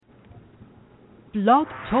Blog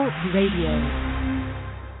Talk Radio.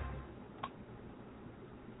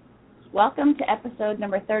 Welcome to episode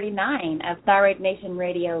number 39 of Thyroid Nation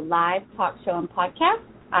Radio live talk show and podcast.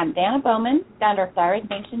 I'm Dana Bowman, founder of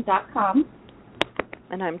thyroidnation.com.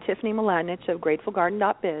 And I'm Tiffany Mladinich of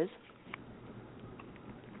GratefulGarden.biz.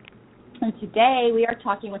 And today we are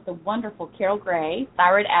talking with the wonderful Carol Gray,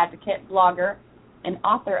 thyroid advocate, blogger, and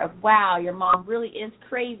author of Wow, Your Mom Really Is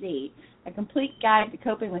Crazy, a complete guide to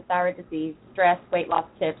coping with thyroid disease, stress, weight loss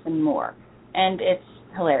tips, and more. And it's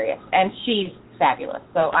hilarious. And she's fabulous,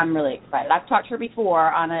 so I'm really excited. I've talked to her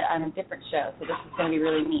before on a different show, so this is going to be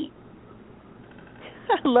really neat.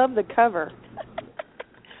 I love the cover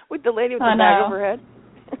with the lady with the bag over her head.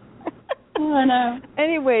 I know.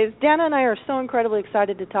 Anyways, Dana and I are so incredibly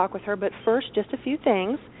excited to talk with her, but first, just a few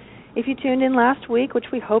things. If you tuned in last week, which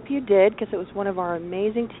we hope you did, because it was one of our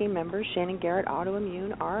amazing team members, Shannon Garrett,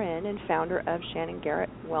 autoimmune RN, and founder of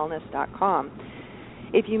ShannonGarrettWellness.com.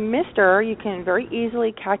 If you missed her, you can very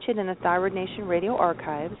easily catch it in the Thyroid Nation Radio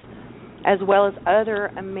archives, as well as other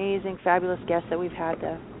amazing, fabulous guests that we've had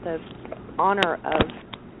the honor of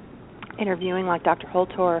interviewing, like Dr.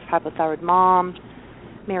 Holtorf, Hypothyroid Mom,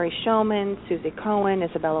 Mary Showman, Susie Cohen,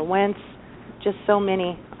 Isabella Wentz, just so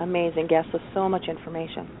many amazing guests with so much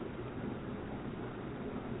information.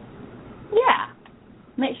 Yeah.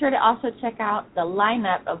 Make sure to also check out the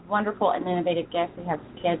lineup of wonderful and innovative guests we have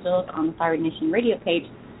scheduled on the Thyroid Nation radio page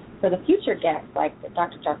for the future guests, like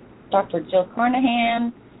Dr. Jill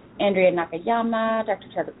Carnahan, Andrea Nakayama, Dr.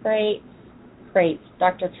 Trevor Cates,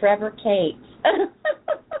 Dr. Trevor Cates,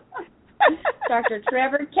 Dr.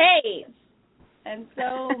 Trevor Cates, and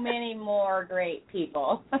so many more great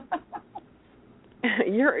people.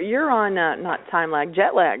 You're on not time lag,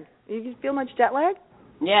 jet lag. You feel much jet lag?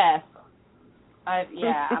 Yes.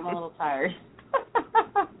 I'm a little tired.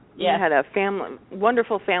 Yeah. You had a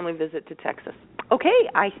wonderful family visit to Texas. Okay,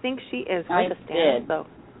 I think she is with us, Dan. So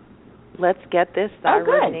let's get this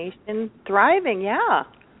Thyroid Nation thriving. Yeah,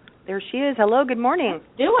 there she is. Hello, good morning.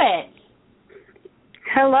 Let's do it.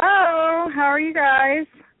 Hello, how are you guys?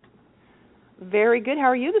 Very good. How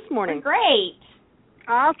are you this morning? We're great.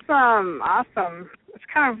 Awesome.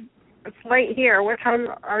 It's late here. What time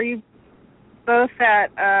are you both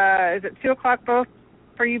at? Is it 2 o'clock both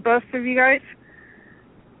for you, both of you guys?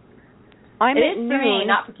 I'm it at is noon. For me,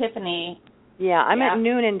 not for Tiffany. Yeah, I'm at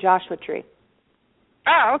noon in Joshua Tree.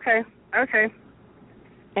 Oh, okay.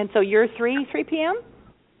 And so you're 3 p.m.?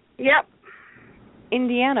 Yep.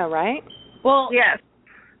 Indiana, right? Well, yes.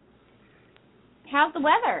 How's the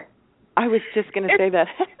weather? I was just going to say that.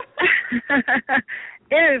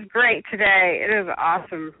 It is great today. It is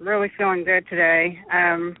awesome. Really feeling good today.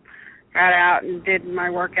 Got out and did my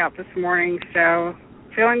workout this morning, so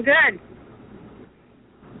feeling good.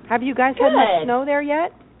 Have you guys had much snow there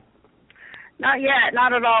yet? Not yet,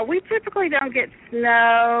 not at all. We typically don't get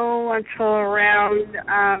snow until around,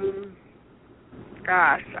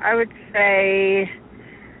 I would say,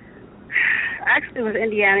 actually with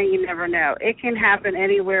Indiana, you never know. It can happen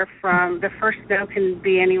anywhere from, the first snow can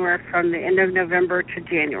be anywhere from the end of November to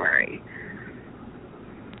January.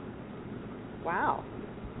 Wow.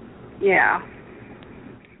 Yeah.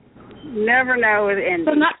 Never know with Indy.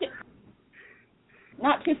 So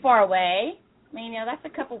not too far away. I mean, that's a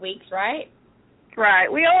couple weeks, right?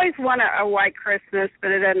 Right. We always want a white Christmas, but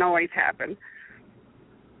it doesn't always happen.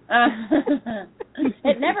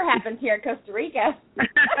 It never happens here in Costa Rica.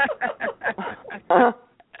 How's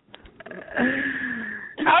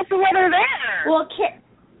the weather there? Well,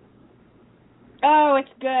 it's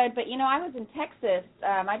good. But, I was in Texas.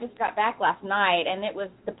 I just got back last night, and it was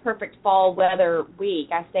the perfect fall weather week.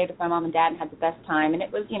 I stayed with my mom and dad and had the best time. And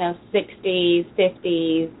it was, 60s,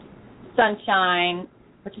 50s, sunshine,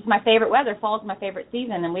 which is my favorite weather. Fall is my favorite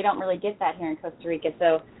season, and we don't really get that here in Costa Rica.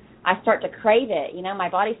 So I start to crave it. My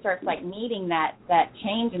body starts, needing that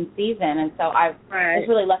change in season. And so I was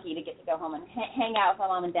really lucky to get to go home and hang out with my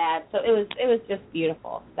mom and dad. So it was just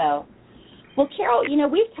beautiful. So... Well, Carol,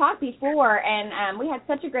 we've talked before, and we had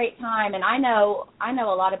such a great time, and I know a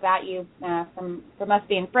lot about you from us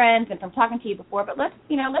being friends and from talking to you before. But let's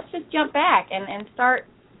just jump back and start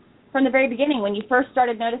from the very beginning when you first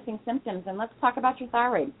started noticing symptoms, and let's talk about your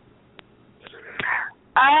thyroid.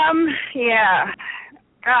 Yeah,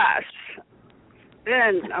 gosh,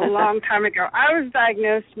 been a long time ago. I was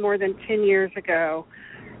diagnosed more than 10 years ago.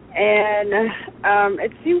 And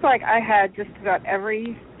it seems like I had just about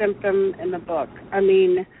every symptom in the book. I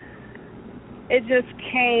mean, it just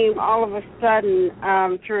came all of a sudden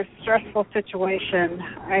through a stressful situation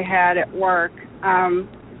I had at work. And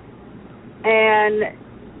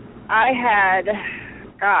I had,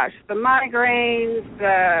 the migraines,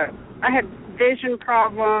 the I had vision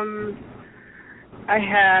problems. I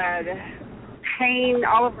had pain,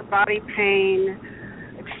 all over body pain,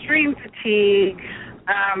 extreme fatigue,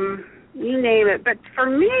 you name it. But for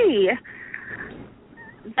me,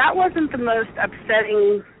 that wasn't the most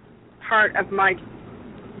upsetting part of my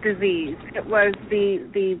disease. It was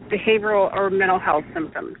the behavioral or mental health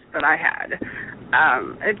symptoms that I had.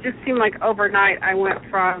 It just seemed like overnight I went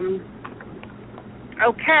from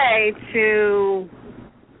okay to,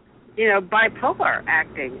 bipolar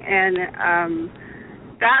acting. And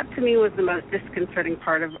that to me was the most disconcerting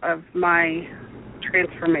part of my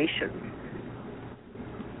transformation.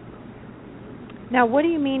 Now, what do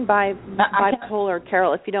you mean by bipolar,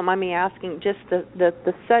 Carol, if you don't mind me asking? Just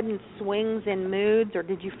the sudden swings in moods, or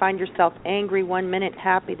did you find yourself angry one minute,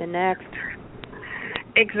 happy the next?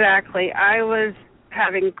 Exactly. I was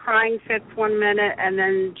having crying fits one minute and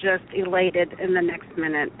then just elated in the next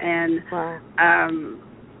minute. And wow.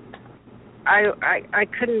 I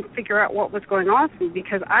couldn't figure out what was going on with me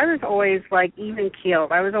because I was always like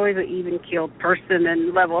even-keeled. I was always an even-keeled person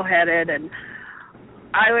and level-headed, and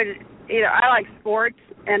I would... I like sports,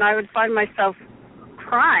 and I would find myself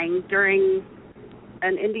crying during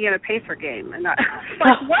an Indiana Pacer game. And I was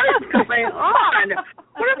like, what is going on?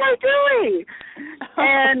 What am I doing?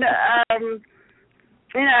 And,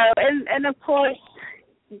 and of course,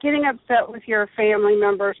 getting upset with your family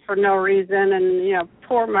members for no reason. And,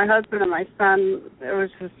 poor my husband and my son, it was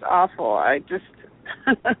just awful. I just...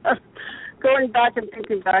 Going back and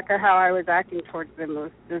thinking back of how I was acting towards them,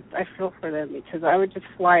 was just, I feel for them because I would just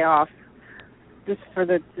fly off just for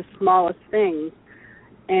the smallest things.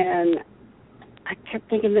 And I kept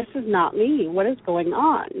thinking, this is not me. What is going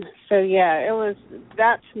on? So,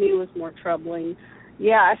 that to me was more troubling.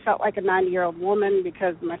 Yeah, I felt like a 90-year-old woman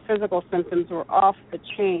because my physical symptoms were off the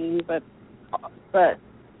chain, but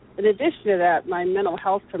in addition to that, my mental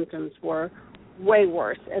health symptoms were way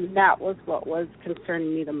worse, and that was what was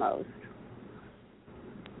concerning me the most.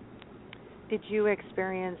 Did you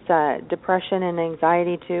experience depression and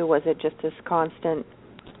anxiety too? Was it just this constant?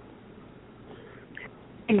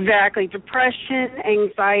 Exactly. Depression,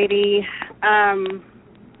 anxiety,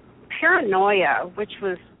 paranoia, which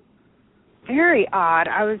was very odd.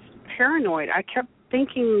 I was paranoid. I kept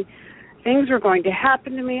thinking things were going to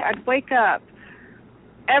happen to me. I'd wake up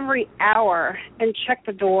every hour and check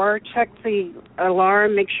the door, check the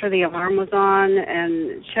alarm, make sure the alarm was on,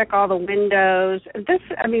 and check all the windows. This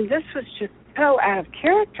was just so out of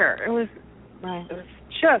character. It was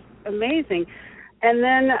just amazing. And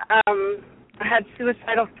then I had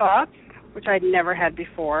suicidal thoughts, which I'd never had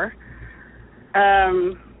before.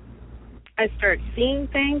 I started seeing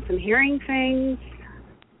things and hearing things.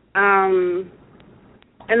 And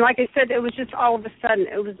like I said, it was just all of a sudden.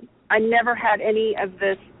 I never had any of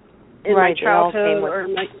this in my childhood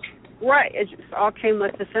it just all came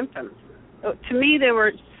with the symptoms. To me, they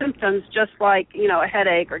were symptoms just like, a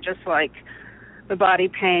headache or just like the body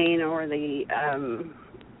pain or the,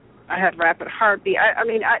 I had rapid heartbeat. I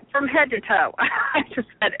from head to toe, I just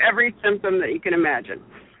had every symptom that you can imagine.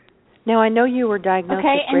 Now, I know you were diagnosed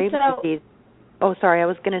with Graves' disease. Oh, sorry, I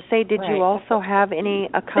was going to say, did you also have any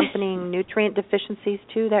accompanying nutrient deficiencies,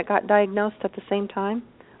 too, that got diagnosed at the same time?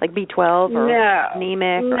 Like B12 or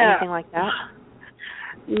anemic or anything like that?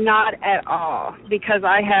 Not at all, because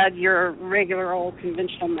I had your regular old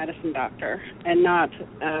conventional medicine doctor and not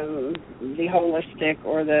the holistic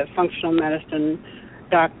or the functional medicine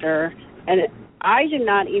doctor. And I did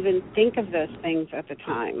not even think of those things at the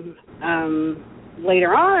time.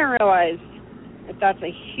 Later on, I realized that that's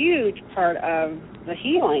a huge part of the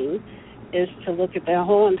healing is to look at the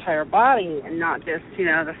whole entire body and not just,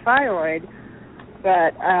 the thyroid.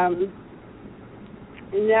 But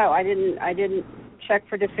no, I didn't check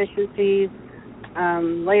for deficiencies.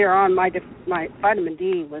 Later on, my vitamin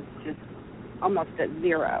D was just almost at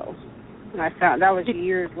zero, and I found that was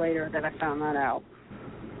years later that I found that out.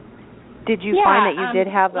 Did you find that you did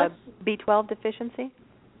have a B12 deficiency?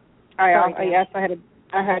 Yes,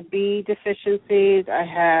 I had B deficiencies. I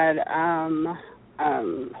had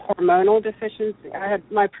hormonal deficiency.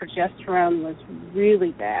 My progesterone was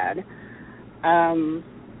really bad. And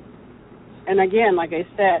again, like I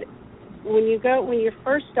said, when you're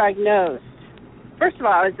first diagnosed, first of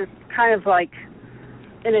all, I was just kind of like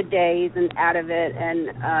in a daze and out of it,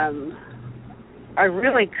 and I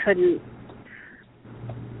really couldn't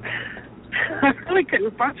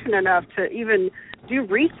function enough to even do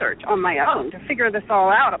research on my own to figure this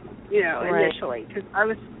all out, initially, because I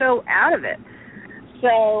was so out of it.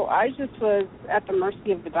 So I just was at the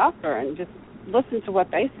mercy of the doctor and just listened to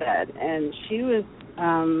what they said, and she was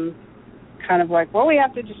kind of like, well, we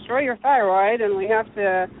have to destroy your thyroid, and we have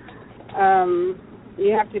to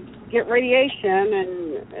You have to get radiation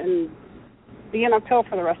and be on a pill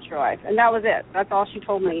for the rest of your life. And that was it. That's all she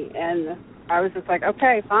told me. And I was just like,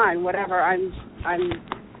 okay, fine, whatever. I'm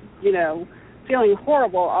feeling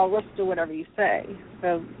horrible. I'll listen to whatever you say.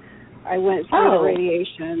 So I went through the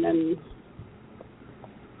radiation and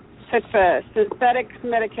took the synthetic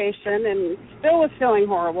medication and still was feeling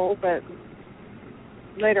horrible, but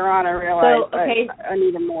later on I realized I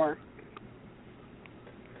needed more.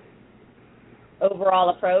 Overall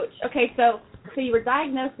approach. Okay, so you were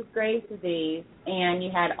diagnosed with Graves' disease, and you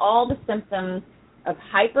had all the symptoms of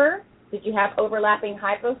hyper. Did you have overlapping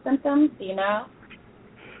hypo symptoms? Do you know?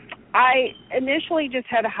 I initially just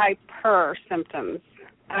had hyper symptoms,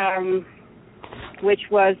 which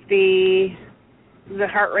was the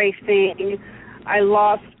heart racing. I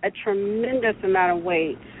lost a tremendous amount of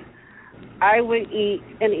weight. I would eat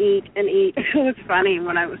and eat and eat. It was funny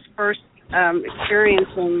when I was first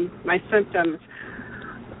experiencing my symptoms.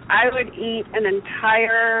 I would eat an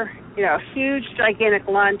entire, huge, gigantic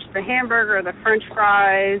lunch, the hamburger, the French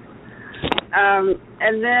fries,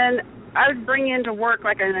 and then I would bring into work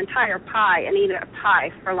like an entire pie and eat a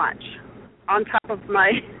pie for lunch on top of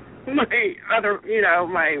my other,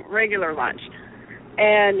 my regular lunch.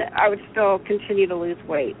 And I would still continue to lose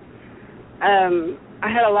weight. I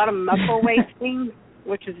had a lot of muscle wasting,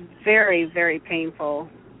 which is very, very painful.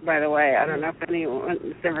 By the way, I don't know if anyone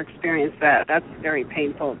has ever experienced that. That's very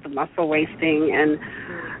painful, the muscle wasting. And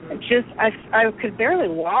I could barely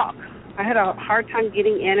walk. I had a hard time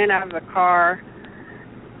getting in and out of the car.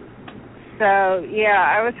 So, yeah,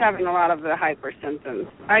 I was having a lot of the hyper symptoms.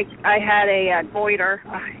 I had a goiter,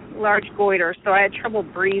 a large goiter, so I had trouble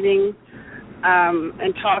breathing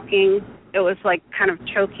and talking. It was like kind of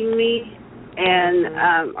choking me, and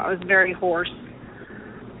I was very hoarse.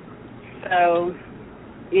 So...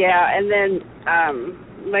 yeah, and then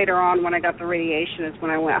later on when I got the radiation is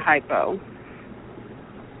when I went hypo.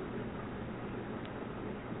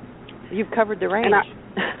 You've covered the range. Yeah.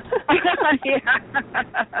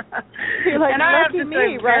 You're like, and I lucky have to me,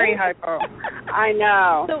 say right? very hypo. I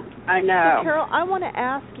know. I know. So, Carol, I want to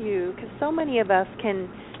ask you, because so many of us can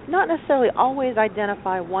not necessarily always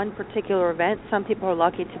identify one particular event. Some people are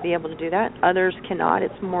lucky to be able to do that. Others cannot.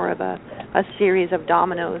 It's more of a series of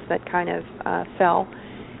dominoes that kind of fell.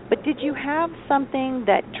 But did you have something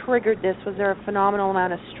that triggered this? Was there a phenomenal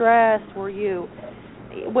amount of stress?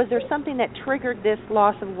 Was there something that triggered this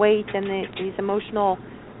loss of weight and these emotional,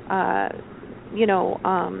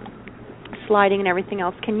 sliding and everything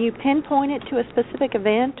else? Can you pinpoint it to a specific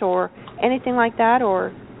event or anything like that,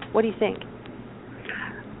 or what do you think?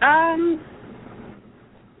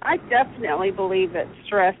 I definitely believe that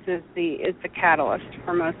stress is the catalyst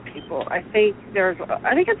for most people. I think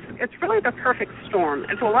it's really the perfect storm.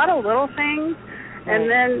 It's a lot of little things, and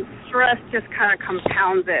then stress just kind of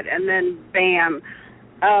compounds it, and then bam.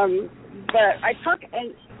 But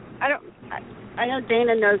I know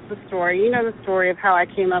Dana knows the story. You know the story of how I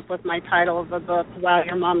came up with my title of the book, Wow,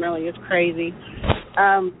 Your Mom Really Is Crazy.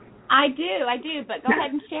 I do, but go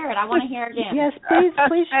ahead and share it. I want to hear it again. Yes,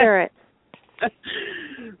 please share it.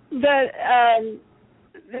 But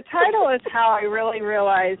the title is how I really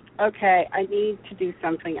realized, okay, I need to do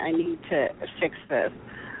something. I need to fix this.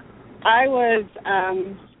 I was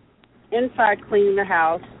inside cleaning the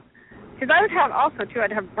house because I would have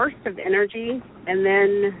I'd have bursts of energy, and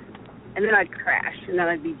then I'd crash, and then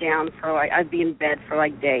I'd be down I'd be in bed for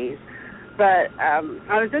like days. But I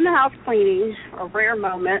was in the house cleaning, a rare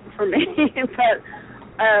moment for me. But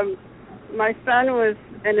my son was,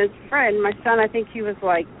 and his friend, my son, I think he was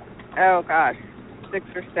like, 6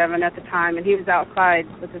 or 7 at the time, and he was outside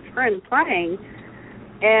with his friend playing.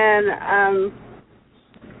 And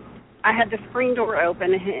I had the screen door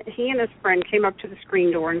open. He and his friend came up to the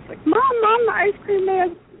screen door and was like, Mom, the ice cream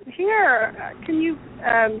man's here. Can you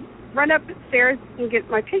run up the stairs and get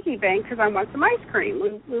my piggy bank because I want some ice cream.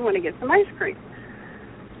 We want to get some ice cream.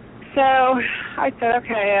 So I said,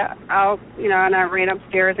 okay, and I ran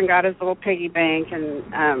upstairs and got his little piggy bank and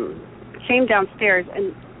came downstairs,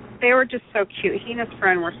 and they were just so cute. He and his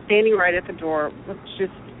friend were standing right at the door with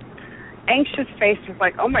just anxious faces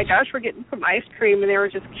like, oh my gosh, we're getting some ice cream, and they were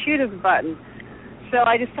just cute as a button. So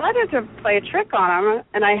I decided to play a trick on him,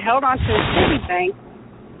 and I held onto his piggy bank,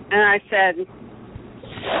 and I said,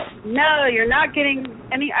 no, you're not getting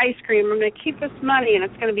any ice cream. I'm going to keep this money, and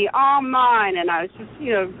it's going to be all mine. And I was just,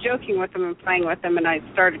 joking with him and playing with him, and I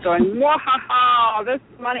started going, wah-ha-ha, this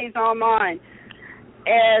money's all mine.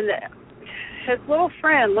 And his little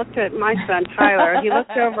friend looked at my son, Tyler. He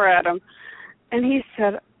looked over at him, and he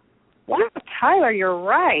said, wow, Tyler, you're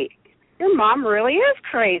right. Your mom really is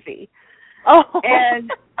crazy. Oh.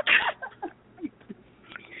 And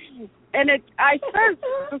I started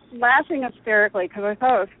just laughing hysterically because I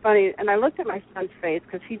thought it was funny, and I looked at my son's face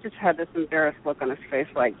because he just had this embarrassed look on his face,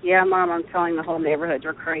 like, "Yeah, Mom, I'm telling the whole neighborhood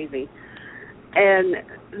you're crazy." And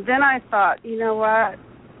then I thought, you know what?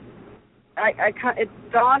 It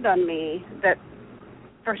dawned on me that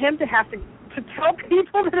for him to have to tell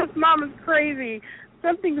people that his mom is crazy,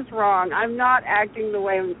 something's wrong. I'm not acting the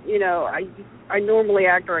way I normally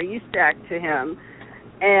act or I used to act to him.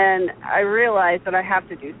 And I realized that I have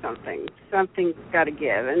to do something. Something's got to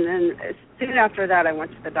give. And then soon after that, I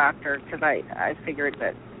went to the doctor because I figured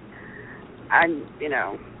that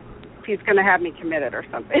he's going to have me committed or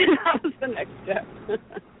something. That was the next step.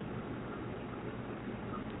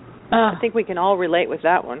 I think we can all relate with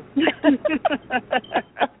that one.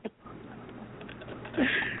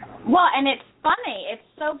 Well, and it's funny. It's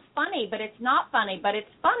so funny, but it's not funny, but it's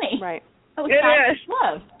funny. Right. So it is.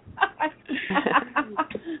 Love.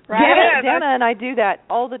 Right? Dana and I do that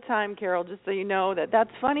all the time, Carol, just so you know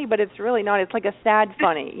that's funny, but it's really not. It's like a sad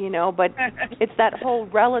funny, but it's that whole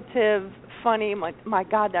relative funny, like, my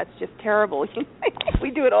God, that's just terrible.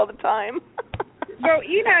 We do it all the time. Well,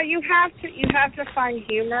 you have to find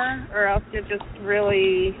humor, or else you'll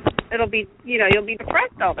be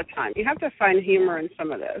depressed all the time. You have to find humor in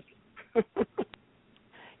some of this.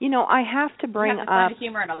 I have to bring up. You have to find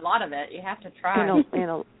humor in a lot of it. You have to try.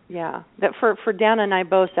 Yeah, that for Dana and I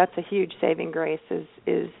both, that's a huge saving grace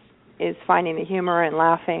is finding the humor and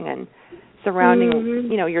laughing and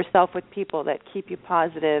surrounding yourself with people that keep you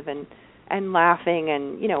positive and laughing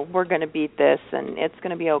and we're going to beat this and it's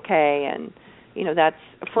going to be okay, and that's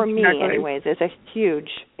for me anyways is huge.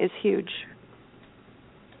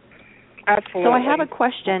 Absolutely. So I have a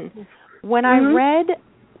question. When I read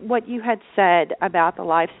what you had said about the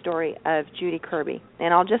life story of Judy Kirby,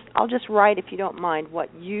 and I'll just write, if you don't mind, what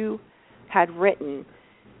you had written.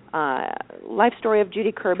 Life story of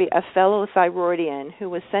Judy Kirby, a fellow Thyroidian who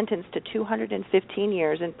was sentenced to 215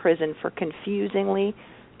 years in prison for confusingly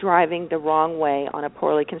driving the wrong way on a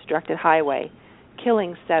poorly constructed highway,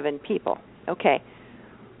 killing 7 people. Okay.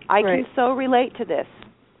 I can so relate to this.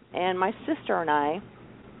 And my sister and I,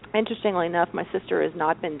 interestingly enough, my sister has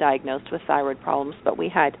not been diagnosed with thyroid problems, but we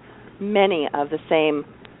had many of the same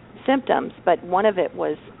symptoms. But one of it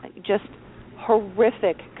was just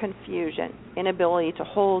horrific confusion, inability to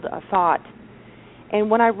hold a thought. And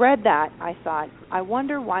when I read that, I thought, I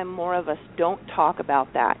wonder why more of us don't talk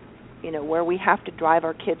about that, where we have to drive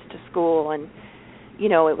our kids to school and,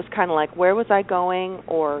 it was kind of like, where was I going?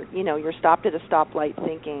 Or, you're stopped at a stoplight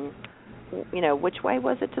thinking, which way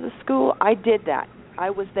was it to the school? I did that. I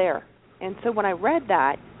was there. And so when I read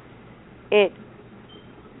that, it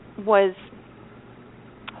was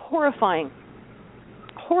horrifying.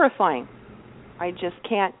 I just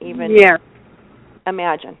can't even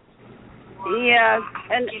imagine. Yeah,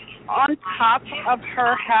 and on top of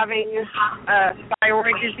her having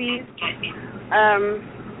thyroid disease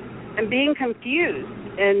and being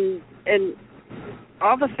confused and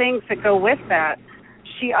all the things that go with that,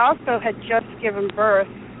 she also had just given birth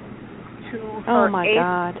to her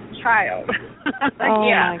 8th child. Oh,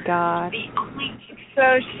 my God.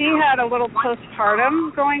 So she had a little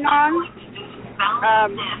postpartum going on.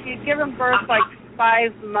 She'd given birth like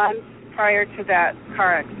 5 months prior to that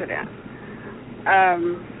car accident.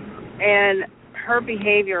 And her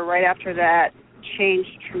behavior right after that changed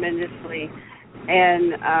tremendously.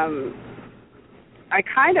 And I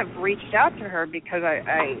kind of reached out to her because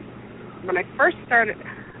when I first started,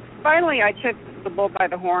 finally I took the bull by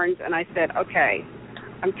the horns and I said, okay,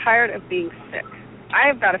 I'm tired of being sick. I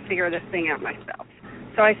have got to figure this thing out myself.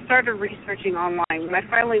 So I started researching online. When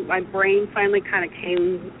my brain finally kind of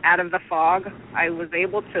came out of the fog, I was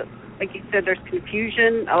able to, like you said, there's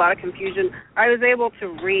confusion, a lot of confusion. I was able to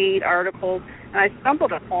read articles, and I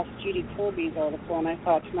stumbled across Judy Kirby's article, and I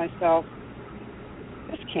thought to myself,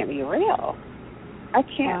 this can't be real. I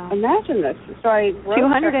can't imagine this. So I wrote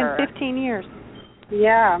 215 years.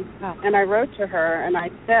 Yeah, and I wrote to her, and I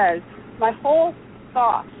said, my whole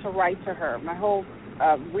thought to write to her, my whole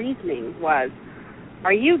reasoning was,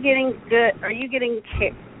 are you getting good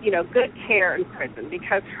care in prison?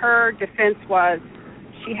 Because her defense was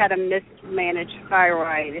she had a mismanaged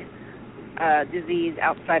thyroid disease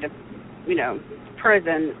outside of,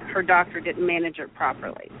 prison. Her doctor didn't manage it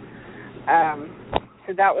properly.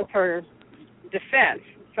 So that was her defense.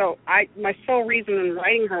 So my sole reason in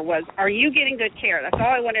writing her was, are you getting good care? That's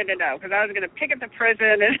all I wanted to know, because I was going to pick at the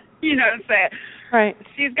prison and, say, right.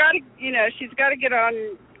 She's got to get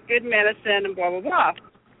on good medicine and blah, blah, blah.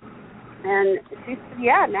 And she said,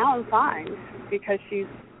 yeah, now I'm fine, because she's,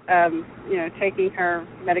 taking her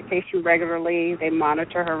medication regularly. They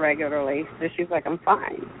monitor her regularly. So she's like, I'm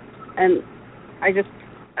fine. And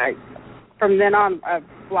from then on, a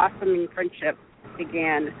blossoming friendship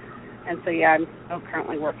began. And so, yeah, I'm still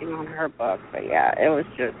currently working on her book. But, yeah, it was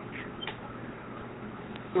just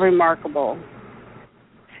remarkable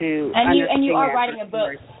to understand. And you are writing a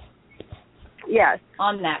book. Yes.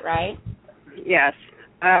 On that, right? Yes.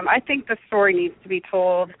 I think the story needs to be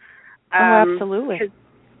told. Absolutely.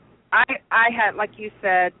 I had, like you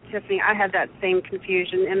said, Tiffany, I had that same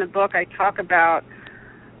confusion. In the book, I talk about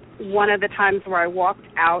one of the times where I walked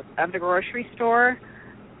out of the grocery store,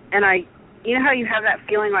 and you know how you have that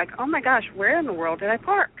feeling like, oh, my gosh, where in the world did I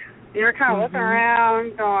park? You're kind of looking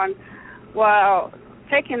around going, well,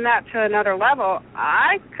 taking that to another level,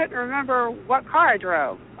 I couldn't remember what car I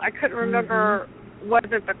drove. I couldn't remember, was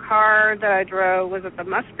it the car that I drove, was it the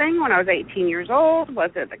Mustang when I was 18 years old?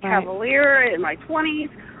 Was it the Cavalier in my 20s?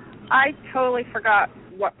 I totally forgot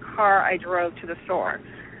what car I drove to the store.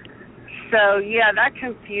 So, yeah, that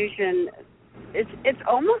confusion, it's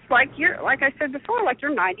almost like like I said before, like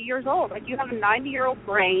you're 90 years old. Like you have a 90-year-old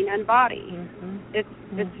brain and body. It's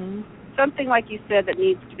something, like you said, that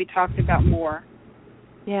needs to be talked about more.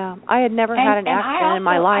 Yeah, I had never had an accident in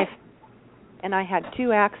my life, and I had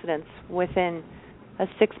 2 accidents within a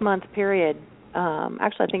 6-month period.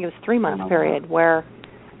 Actually, I think it was 3-month period where,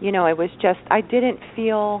 you know, it was just I didn't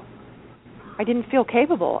feel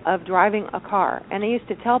capable of driving a car. And I used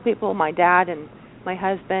to tell people, my dad and my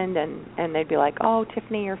husband, and they'd be like, oh,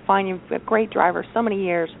 Tiffany, you're fine. You've been a great driver so many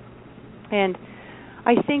years. And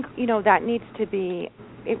I think, you know,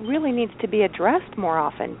 it really needs to be addressed more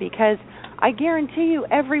often, because I guarantee you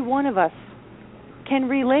every one of us can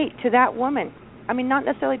relate to that woman. I mean, not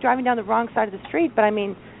necessarily driving down the wrong side of the street, but I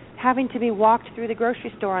mean having to be walked through the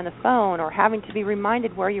grocery store on the phone, or having to be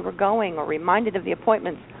reminded where you were going, or reminded of the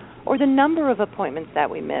appointments, or the number of appointments that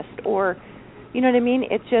we missed, or, you know what I mean?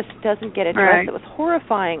 It just doesn't get addressed. Right. It was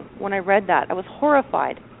horrifying when I read that. I was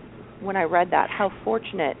horrified when I read that, how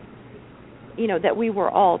fortunate, you know, that we were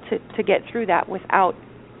all to get through that without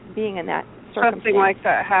being in that circumstance. Something like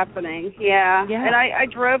that happening, yeah. And I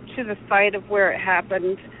drove to the site of where it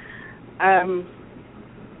happened,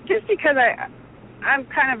 just because I'm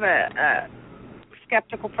kind of a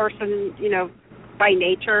skeptical person, you know, by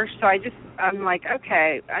nature. So I'm like,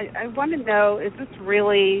 okay, I want to know, is this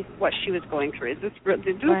really what she was going through? Did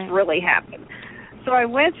this really happen? So I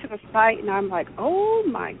went to the site, and I'm like, oh,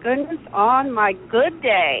 my goodness, on my good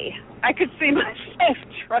day, I could see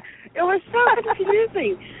myself. It was so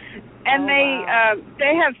confusing. And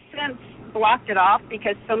they have since blocked it off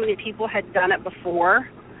because so many people had done it before.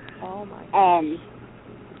 Oh, my gosh.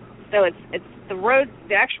 So it's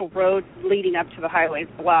the actual road leading up to the highway is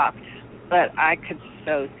blocked, but I could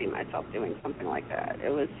so see myself doing something like that. It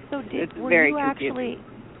was were you actually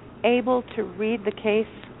able to read the case?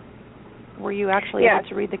 Were you actually able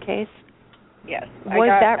to read the case? Yes. Was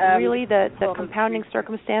that really the compounding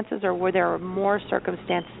circumstances, or were there more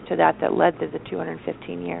circumstances to that led to the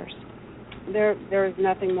 215 years? There was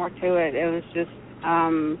nothing more to it. It was just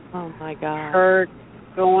oh my God, her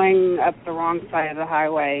going up the wrong side of the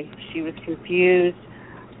highway. She was confused,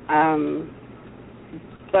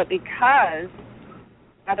 but because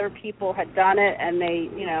other people had done it, and they,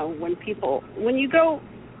 you know, when you go,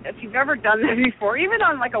 if you've ever done that before, even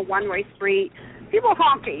on like a one-way street, people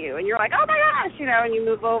honk at you, and you're like, oh my gosh, you know, and you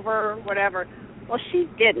move over, whatever. Well, she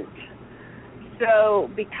didn't. So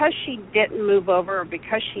because she didn't move over, or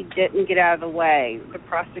because she didn't get out of the way, the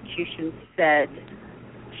prosecution said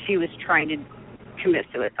she was trying to commit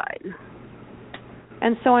suicide.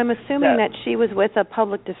 And so I'm assuming that she was with a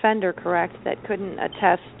public defender, correct, that couldn't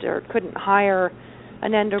attest or couldn't hire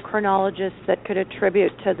an endocrinologist that could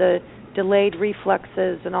attribute to the delayed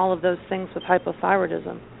reflexes and all of those things with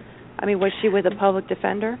hypothyroidism. I mean, was she with a public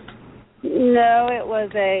defender? No,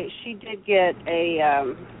 she did get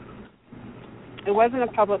it wasn't a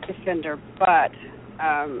public defender, but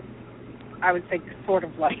I would say sort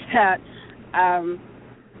of like that.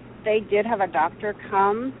 They did have a doctor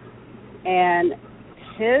come, and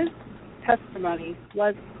his testimony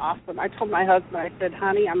was awesome. I told my husband, I said,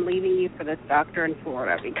 honey, I'm leaving you for this doctor in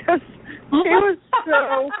Florida, because he was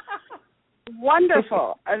so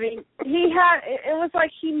wonderful. I mean, it was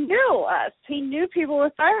like he knew us. He knew people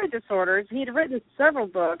with thyroid disorders. He'd written several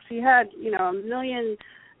books. He had, you know, 1 million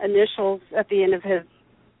initials at the end of his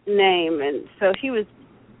name, and so he was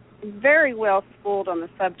very well schooled on the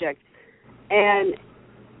subject. And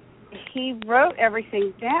he wrote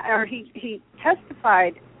everything down, or he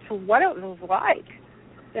testified to what it was like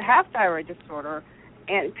to have thyroid disorder,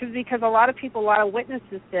 and because a lot of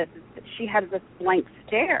witnesses said that she had this blank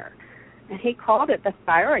stare, and he called it the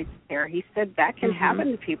thyroid stare. He said that can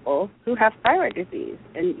happen to people who have thyroid disease,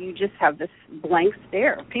 and you just have this blank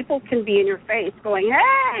stare. People can be in your face going,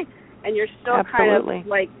 hey, and you're still Absolutely. kind of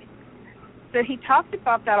like, so he talked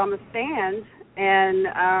about that on the stand, and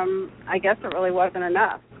I guess it really wasn't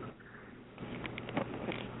enough.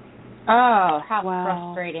 Oh, how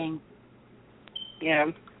frustrating. Yeah.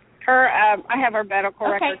 Her, I have her medical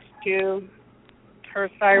records too. Her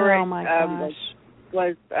thyroid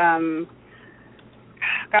was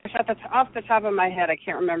off the top of my head, I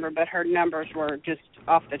can't remember, but her numbers were just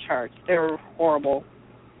off the charts. They were horrible.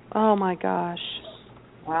 Oh, my gosh.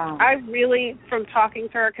 Wow. I really, from talking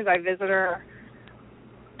to her, because I visit her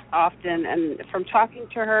often, and from talking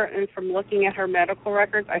to her and from looking at her medical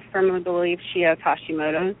records, I firmly believe she has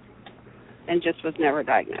Hashimoto's and just was never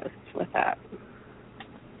diagnosed with that.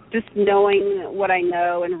 Just knowing what I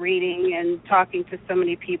know and reading and talking to so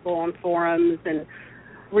many people on forums and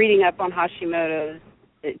reading up on Hashimoto's,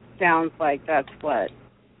 it sounds like that's what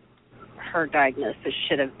her diagnosis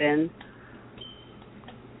should have been.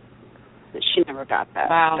 But she never got that.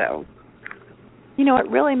 Wow. So. You know, it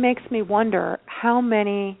really makes me wonder how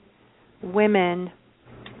many women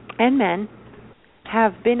and men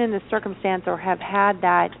have been in this circumstance or have had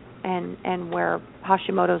that and where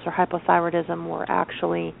Hashimoto's or hypothyroidism were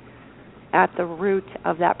actually at the root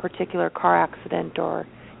of that particular car accident, or,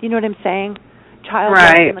 you know what I'm saying? Child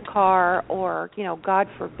left in the car, or, you know, God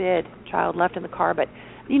forbid, child left in the car. But,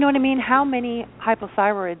 you know what I mean? How many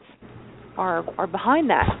hypothyroids are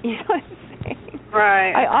behind that? You know what I'm saying?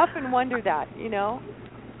 Right. I often wonder that, you know?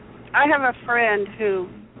 I have a friend who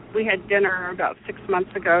we had dinner about 6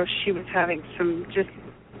 months ago. She was having some just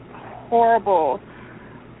horrible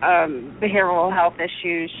behavioral health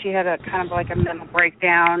issues. She had a kind of like a mental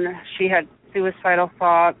breakdown. She had suicidal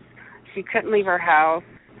thoughts. She couldn't leave her house.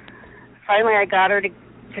 Finally, I got her to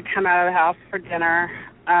come out of the house for dinner.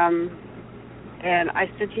 And I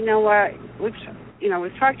said, you know what? We've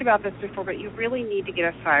talked about this before, but you really need to get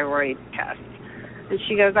a thyroid test. And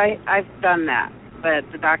she goes, I've done that,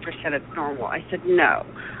 but the doctor said it's normal. I said, no,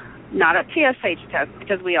 not a TSH test,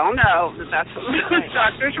 because we all know that that's what most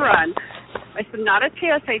doctors run. I said, not a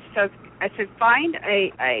TSH test. I said, find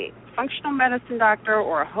a functional medicine doctor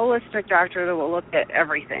or a holistic doctor that will look at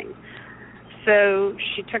everything. So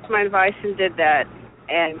she took my advice and did that,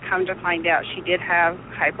 and come to find out she did have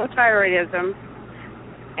hypothyroidism.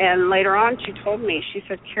 And later on she told me, she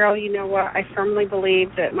said, Carol, you know what, I firmly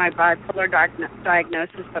believe that my bipolar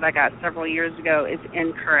diagnosis that I got several years ago is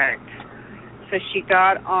incorrect. So she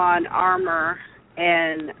got on Armour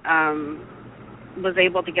and was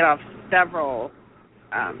able to get off several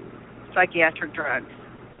psychiatric drugs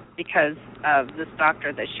because of this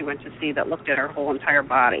doctor that she went to see that looked at her whole entire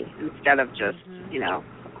body instead of just,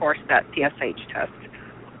 of course, that TSH test.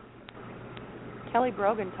 Kelly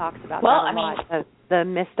Brogan talks about that a lot, the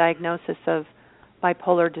misdiagnosis of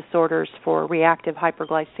bipolar disorders for reactive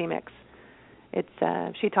hyperglycemics.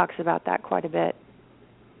 She talks about that quite a bit.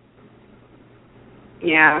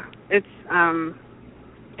 Yeah, it's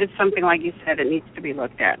something, like you said, it needs to be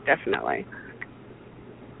looked at, definitely.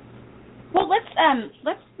 Well, let's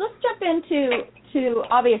jump into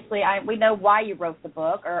obviously we know why you wrote the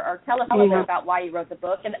book, or tell us a little bit about why you wrote the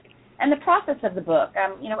book and the process of the book.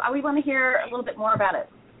 We want to hear a little bit more about it.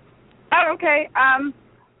 Oh, okay.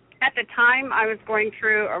 At the time, I was going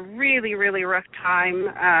through a really, really rough time.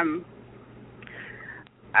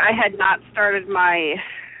 I had not started my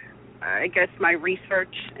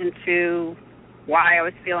research into why I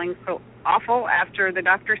was feeling so awful after the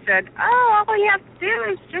doctor said, oh, all you have to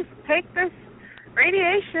do is just take this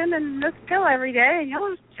radiation and this pill every day and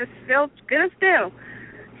you'll just feel good as new.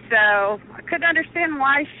 So I couldn't understand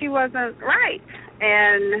why she wasn't right.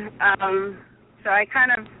 And so I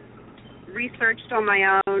kind of researched on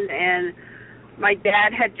my own, and my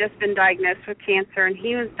dad had just been diagnosed with cancer and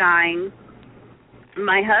he was dying.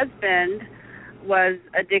 My husband was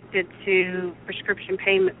addicted to prescription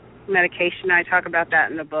pain medication. I talk about that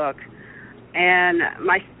in the book. And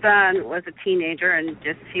my son was a teenager, and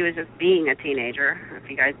he was just being a teenager, if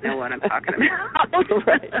you guys know what I'm talking about.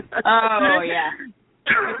 Right. Oh, yeah.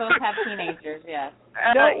 We both have teenagers, yes.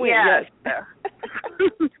 Don't we? Yes.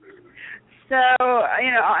 So,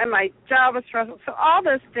 and my job was stressful. So all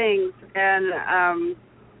those things, and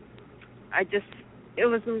it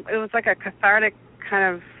was like a cathartic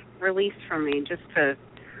kind of release for me, just to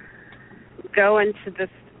go into this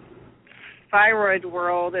thyroid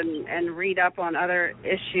world and read up on other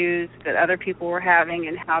issues that other people were having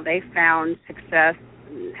and how they found success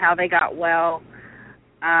and how they got well.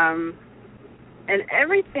 And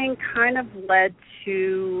everything kind of led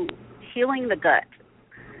to healing the gut.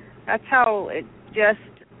 that's how it just,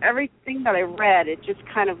 everything that I read, it just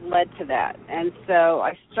kind of led to that. And so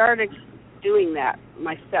I started doing that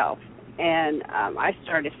myself, and I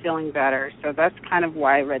started feeling better. So that's kind of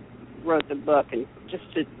why I wrote the book, and just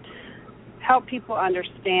to help people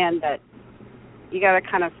understand that you got to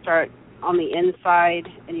kind of start on the inside,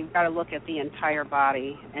 and you've got to look at the entire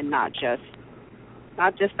body and not just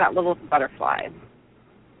that little butterfly.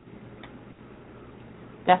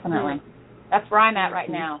 Definitely. That's where I'm at right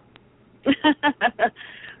now.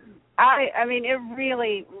 I mean, it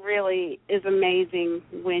really, really is amazing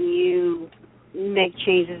when you make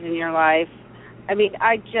changes in your life. I mean,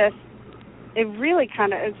 it really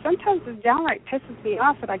kind of, sometimes it downright pisses me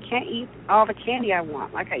off that I can't eat all the candy I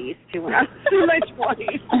want like I used to when I was in my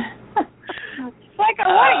 20s. It's like, I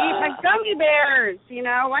want to eat my gummy bears, you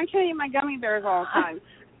know? Why can't I eat my gummy bears all the time?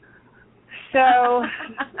 So,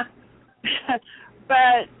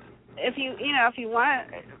 but if you want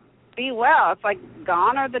to be well, it's like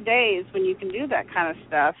gone are the days when you can do that kind of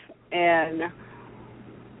stuff. And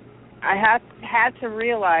I had to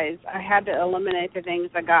realize I had to eliminate the things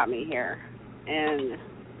that got me here. And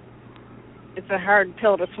it's a hard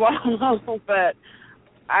pill to swallow, but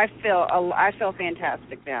I feel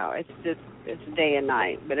fantastic now. It's day and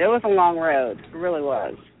night, but it was a long road. It really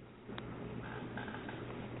was.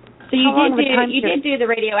 So you did do the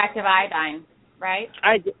radioactive iodine, right?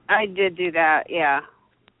 I did do that. Yeah,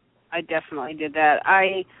 I definitely did that.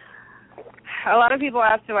 A lot of people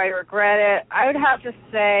ask, do I regret it? I would have to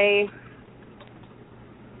say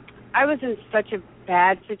I was in such a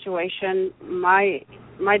bad situation. My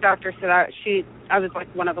doctor said I was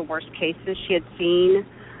like one of the worst cases she had seen.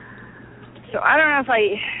 So I don't know if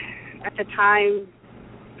at the time,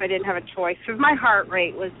 I didn't have a choice, because my heart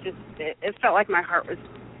rate was just, it felt like my heart was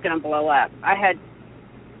going to blow up. I had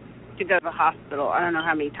to go to the hospital. I don't know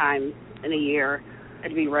how many times in a year I had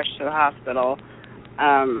to be rushed to the hospital.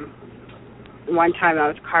 One time I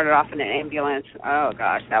was carted off in an ambulance. Oh,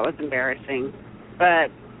 gosh, that was embarrassing. But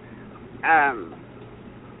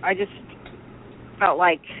I just felt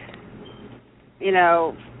like, you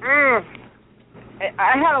know, I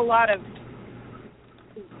had a lot of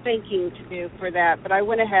thinking to do for that, but I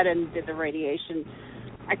went ahead and did the radiation.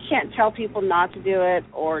 I can't tell people not to do it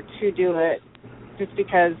or to do it, just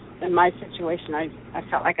because in my situation I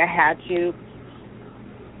felt like I had to.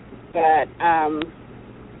 But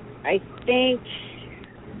I think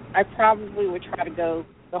I probably would try to go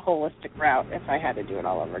the holistic route if I had to do it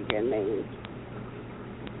all over again, maybe.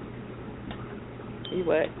 You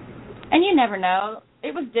would. And you never know.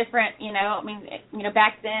 It was different, you know. I mean,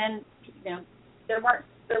 back then, you know, there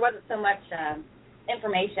wasn't so much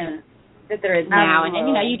information that there is now. And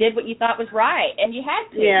you know, you did what you thought was right, and you had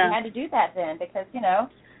to. Yeah. You had to do that then, because, you know,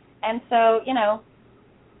 and so, you know,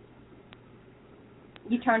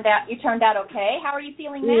 you turned out okay. How are you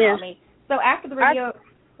feeling now? Yeah. I mean, so after the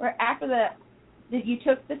did you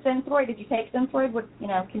took the Thyroid? Did you take Thyroid? What, you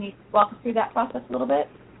know, can you walk us through that process a little bit?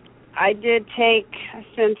 I did take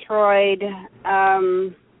Thyroid,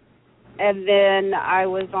 and then I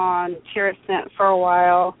was on Tirosint for a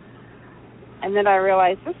while, and then I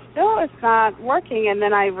realized this still is not working, and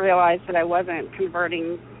then I realized that I wasn't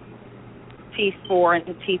converting T4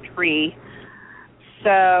 into T3.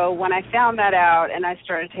 So when I found that out and I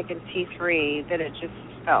started taking T3, that it just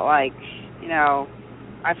felt like, you know,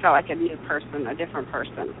 I felt like a new person, a different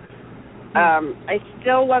person. I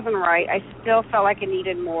still wasn't right. I still felt like I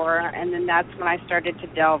needed more, and then that's when I started to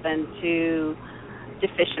delve into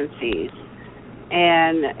deficiencies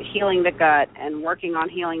and healing the gut and working on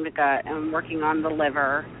healing the gut and working on the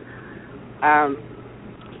liver.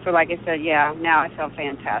 So like I said, yeah, now I feel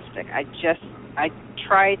fantastic. I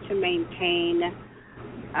try to maintain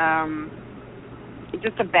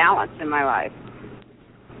just a balance in my life.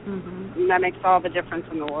 Mm-hmm. And that makes all the difference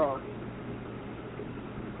in the world.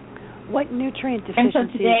 What nutrient deficiencies? And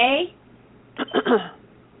so today,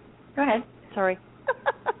 go ahead. Sorry.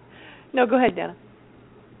 No, go ahead, Dana.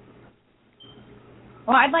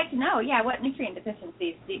 Well, I'd like to know, what nutrient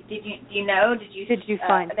deficiencies do you know? Did you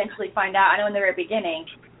eventually find out? I know in the very beginning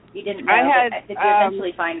you didn't know, but did you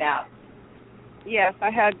eventually find out? Yes, I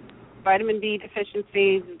had vitamin D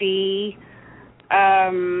deficiencies, B.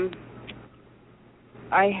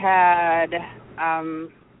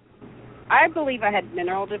 I believe I had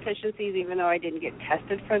mineral deficiencies, even though I didn't get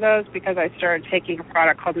tested for those, because I started taking a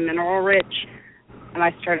product called Mineral Rich, and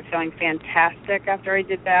I started feeling fantastic after I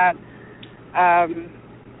did that.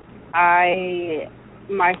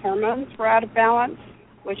 My hormones were out of balance,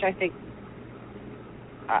 which I think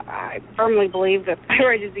I firmly believe that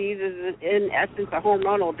thyroid disease is in essence a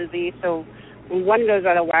hormonal disease. So when one goes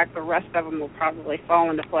out of whack, the rest of them will probably fall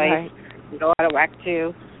into place and go out of whack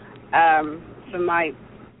too. So my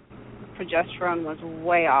progesterone was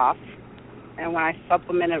way off, and when I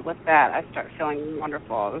supplemented with that, I started feeling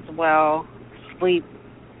wonderful as well.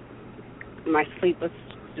 My sleep was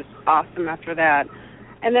just awesome after that.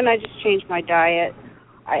 And then I just changed my diet.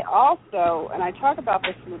 I also, and I talk about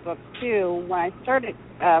this in the book too, when I started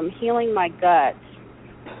healing my gut,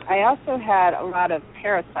 I also had a lot of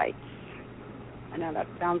parasites. I know that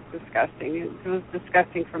sounds disgusting. It was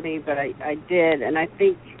disgusting for me, but I did. And I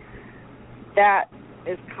think that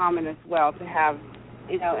is common as well, to have,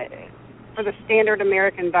 for the standard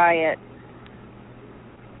American diet,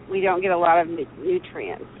 we don't get a lot of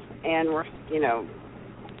nutrients. And we're,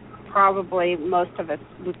 probably most of us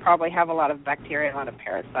would probably have a lot of bacteria, a lot of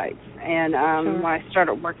parasites. And when I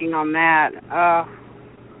started working on that,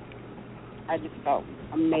 I just felt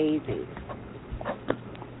amazing.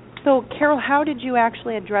 So, Carol, how did you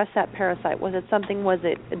actually address that parasite? Was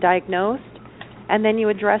it diagnosed and then you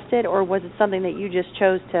addressed it, or was it something that you just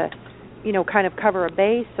chose to, kind of cover a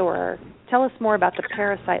base? Or tell us more about the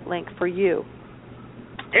parasite link for you.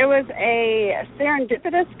 It was a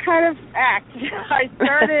serendipitous kind of act. I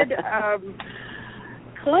started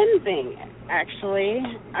cleansing, actually.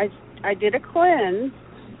 I did a cleanse,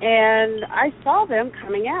 and I saw them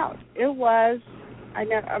coming out. It was,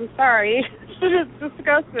 I'm sorry to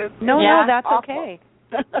discuss this. No, that's awful. Okay.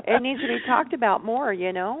 It needs to be talked about more,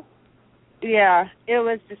 Yeah, it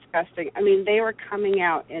was disgusting. I mean, they were coming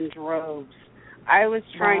out in droves. I was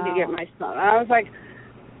trying to get my son. I was like,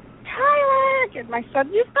 Tyler, and my son,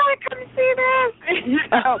 you've got to come and see this.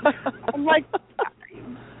 I'm like,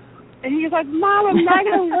 and he's like, Mom, I'm not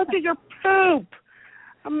going to look at your poop.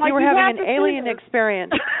 I'm like, you were having an alien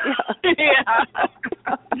experience. Yeah.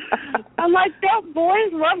 I'm like, don't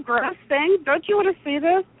boys love gross things? Don't you want to see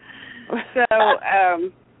this? So,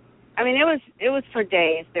 I mean, it was for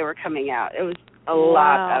days they were coming out. It was a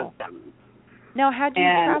lot of them. Now, had you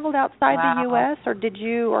traveled outside the U.S., or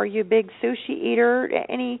are you a big sushi eater?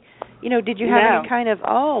 Did you have any kind of,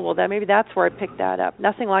 maybe that's where I picked that up.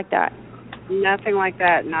 Nothing like that. Nothing like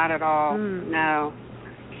that, not at all. No.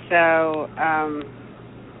 So,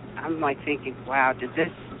 I'm like thinking, wow, did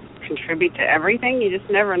this contribute to everything? You just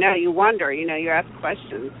never know. You wonder, you ask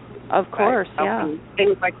questions. Of course,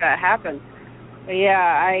 Things like that happen. But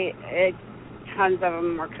tons of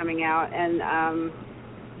them were coming out, and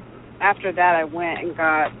after that, I went and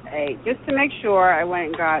got just to make sure, I went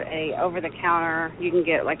and got a over-the-counter. You can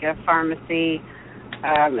get like a pharmacy.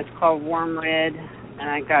 It's called Warm Rid, and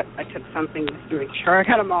I took something just to make sure I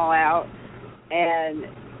got them all out. And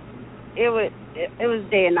it was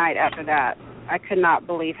day and night after that. I could not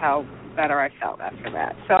believe how better I felt after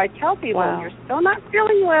that. So I tell people, you're still not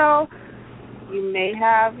feeling well. You may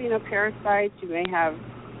have, parasites. You may have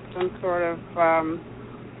some sort of, worms.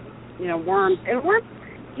 And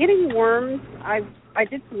getting worms, I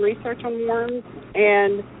did some research on worms,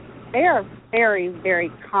 and they are very, very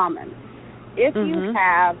common. If you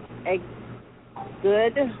have a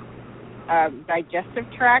good digestive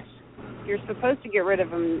tract, you're supposed to get rid of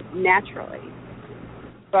them naturally.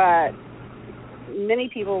 But many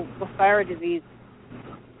people with thyroid disease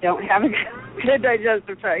don't have a good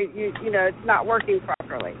digestive tract. It's not working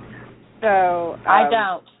properly. So I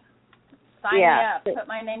don't. Sign me up. Put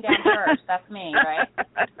my name down first. That's me, right?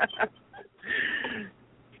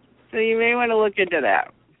 So you may want to look into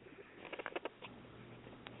that.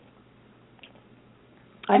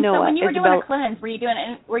 I know. So when you were doing a cleanse, were you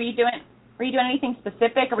doing anything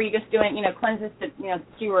specific, or were you just doing cleanses that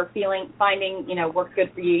you were finding worked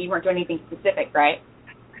good for you? You weren't doing anything specific, right?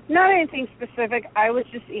 Not anything specific. I was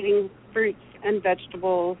just eating fruits and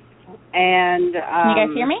vegetables, and can you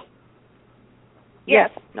guys hear me?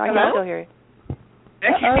 Yes. No, I can still hear you.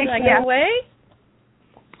 Did I get away?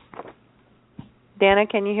 Dana,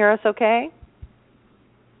 can you hear us okay?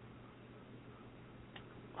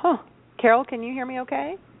 Huh. Carol, can you hear me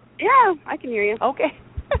okay? Yeah, I can hear you. Okay.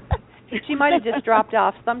 She might have just dropped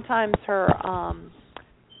off. Sometimes her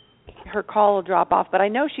call will drop off, but I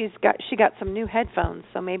know she got some new headphones,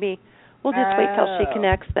 so maybe we'll just wait till she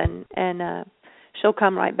connects and she'll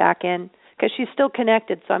come right back in. Because she's still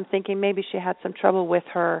connected, so I'm thinking maybe she had some trouble with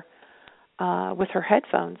her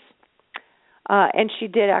headphones. And she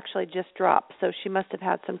did actually just drop, so she must have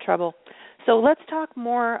had some trouble. So let's talk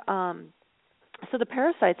more. So the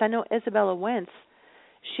parasites, I know Isabella Wentz,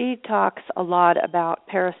 she talks a lot about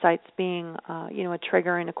parasites being, a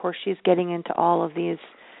trigger, and of course she's getting into all of these,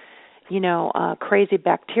 crazy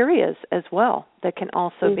bacterias as well that can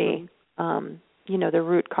also be, the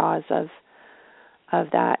root cause of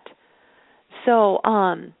that. So,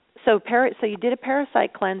 So you did a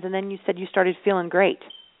parasite cleanse, and then you said you started feeling great.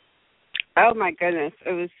 Oh my goodness,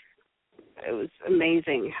 it was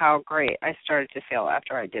amazing how great I started to feel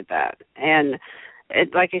after I did that. And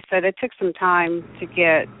like I said, it took some time to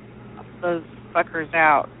get those suckers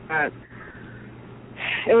out, but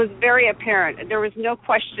it was very apparent. There was no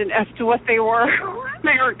question as to what they were when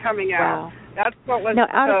they were coming out. Wow. That's what was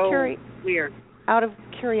now, weird. Out of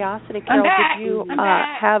curiosity, Carol, did you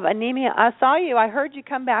have anemia? I saw you. I heard you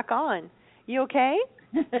come back on. You okay?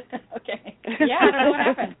 Okay. Yeah, I don't know what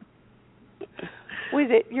happened. Was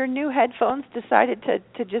it your new headphones decided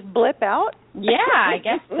to just blip out? Yeah, I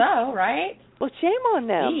guess so, right? Well, shame on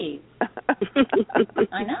them. Jeez.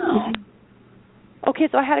 I know. Okay,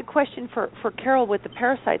 so I had a question for Carol with the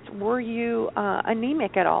parasites. Were you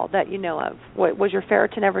anemic at all that you know of? Was your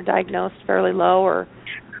ferritin ever diagnosed fairly low, or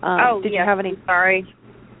did you have any? Sorry,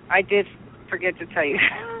 I did forget to tell you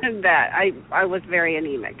that I was very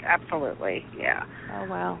anemic. Absolutely, yeah. Oh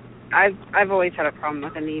wow. I've always had a problem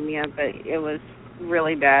with anemia, but it was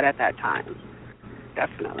really bad at that time.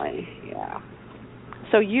 Definitely, yeah.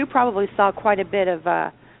 So you probably saw quite a bit of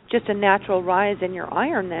just a natural rise in your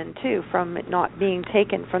iron then too, from it not being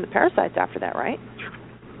taken from the parasites after that, right?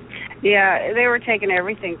 Yeah, they were taking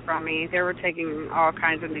everything from me. They were taking all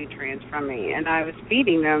kinds of nutrients from me, and I was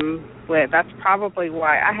feeding them with. That's probably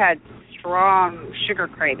why I had strong sugar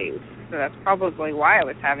cravings. So that's probably why I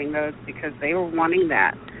was having those, because they were wanting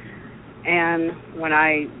that. And when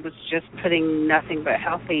I was just putting nothing but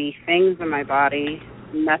healthy things in my body,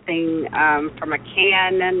 nothing from a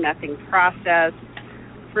can, nothing processed,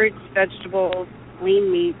 fruits, vegetables,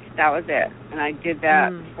 lean meats, that was it. And I did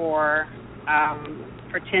that for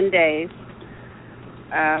 10 days.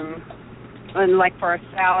 And like for a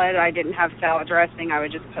salad, I didn't have salad dressing. I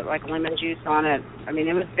would just put like lemon juice on it. I mean,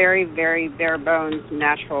 it was very, very bare bones,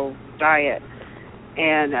 natural diet.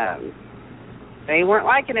 And they weren't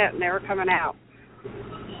liking it, and they were coming out.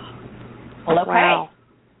 Well, okay. Wow.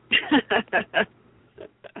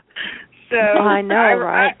 So I know,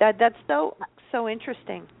 right? That's so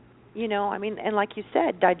interesting. You know, I mean, and like you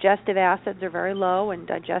said, digestive acids are very low, and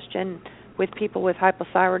digestion with people with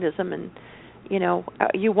hypothyroidism, and you know,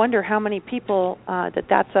 you wonder how many people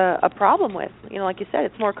that's a problem with. You know, like you said,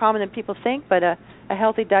 it's more common than people think, but a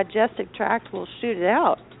healthy digestive tract will shoot it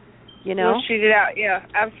out. You know, will shoot it out. Yeah,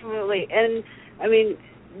 absolutely. And I mean,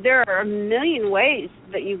 there are a million ways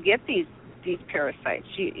that you get these parasites.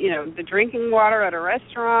 You know, the drinking water at a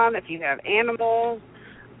restaurant, if you have animals,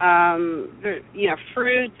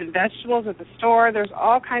 fruits and vegetables at the store. There's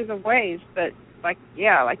all kinds of ways. But like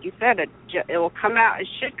you said, it will come out. It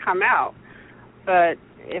should come out. But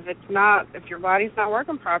if your body's not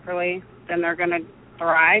working properly, then they're going to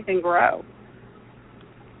thrive and grow.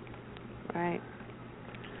 Right.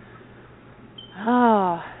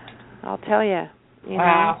 Oh, I'll tell you.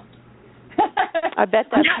 Wow. I bet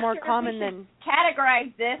that's more sure common than.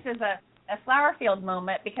 Categorize this as a flower field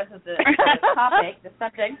moment because of the topic, the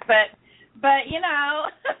subject, but you know,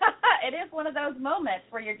 it is one of those moments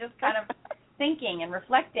where you're just kind of thinking and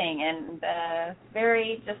reflecting, and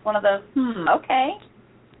very just one of those okay,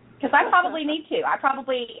 because I probably need to. I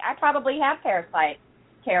probably have parasites,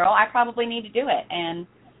 Carol. I probably need to do it, and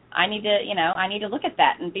I need to look at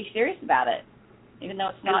that and be serious about it, even though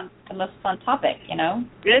it's not the most fun topic, you know.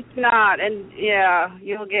 It's not, and yeah,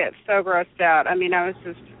 you'll get so grossed out. I mean, I was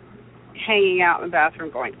just hanging out in the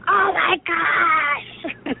bathroom going, oh my gosh!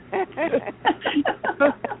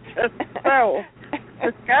 Just so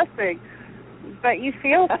disgusting. But you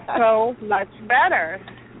feel so much better.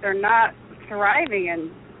 They're not thriving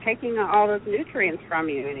and taking all those nutrients from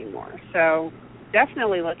you anymore. So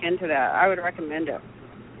definitely look into that. I would recommend it.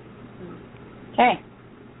 Okay.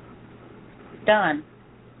 Done.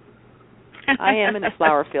 I am in a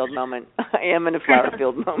flower field moment. After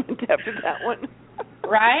that one.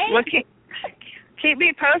 Right? Well, keep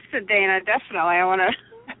me posted, Dana. Definitely. I want to.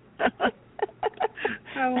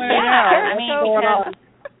 I mean,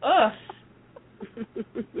 ugh.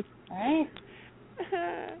 All right.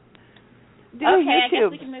 I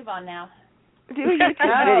guess we can move on now. Do a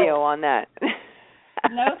YouTube video on that.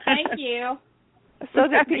 No, thank you. So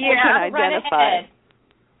that people can identify.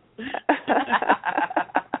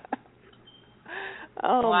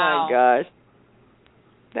 Oh wow. My gosh.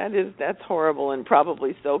 That's horrible and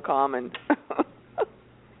probably so common.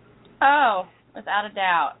 Oh, without a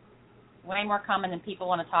doubt. Way more common than people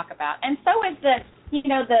want to talk about. And so is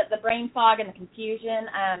the brain fog and the confusion.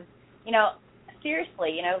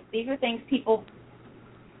 Seriously, these are things people,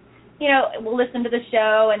 will listen to the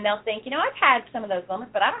show and they'll think, I've had some of those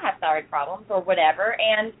moments, but I don't have thyroid problems or whatever.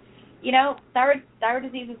 And, thyroid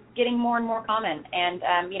disease is getting more and more common. And,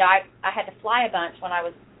 I had to fly a bunch when I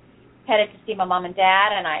was headed to see my mom and dad,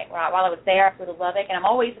 and while I was there, I flew to Lubbock, and I'm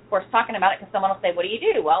always, of course, talking about it because someone will say, what do you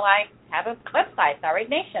do? Well, I have a website, Thyroid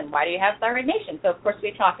Nation. Why do you have Thyroid Nation? So, of course,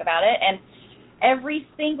 we talk about it, and every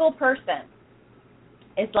single person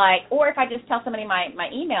is like, or if I just tell somebody my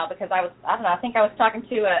email, because I think I was talking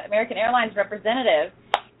to an American Airlines representative,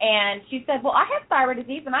 and she said, well, I have thyroid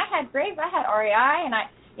disease, and I had Graves, I had REI, and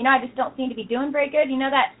I just don't seem to be doing very good. You know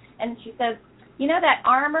that? And she says, that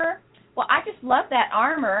Armor? Well, I just love that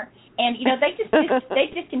Armor. And, they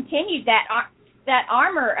discontinued that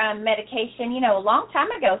Armor medication, a long time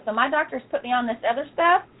ago. So my doctor's put me on this other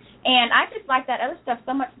stuff, and I just like that other stuff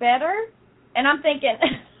so much better. And I'm thinking,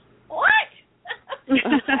 what?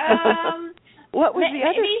 What was the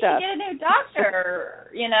other maybe stuff? Maybe she get a new doctor,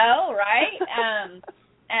 right?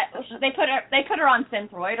 They put her on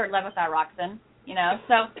Thyroid or levothyroxine,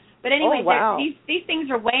 So, but anyway, oh, wow. these things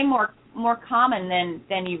are way more common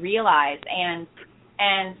than you realize, and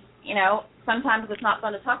sometimes it's not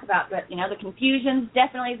fun to talk about, but the confusion's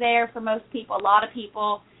definitely there for most people, a lot of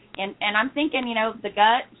people, and I'm thinking, the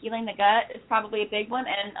gut, healing the gut is probably a big one,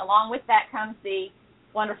 and along with that comes the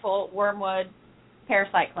wonderful wormwood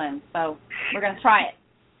parasite cleanse. So we're going to try it.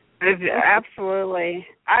 Absolutely.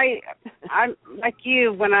 I'm like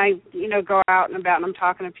you, when I go out and about and I'm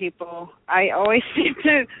talking to people, I always seem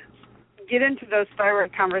to get into those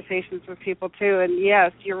thyroid conversations with people too. And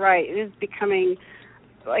yes, you're right. It is becoming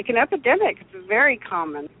like an epidemic. It's very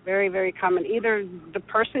common, very, very common. Either the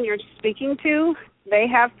person you're speaking to, they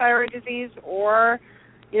have thyroid disease, or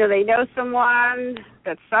they know someone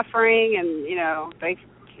that's suffering, and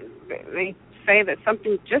they say that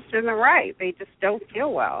something just isn't right. They just don't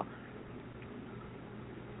feel well.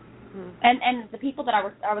 And the people that I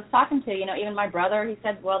was talking to, even my brother, he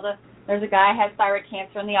said, well, there's a guy who has thyroid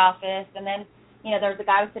cancer in the office, and then there was a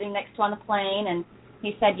guy I was sitting next to on the plane, and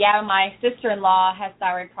he said, yeah, my sister-in-law has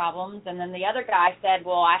thyroid problems, and then the other guy said,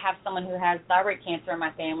 well, I have someone who has thyroid cancer in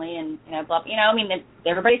my family, and blah,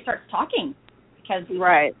 everybody starts talking because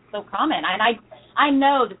right. It's so common. And I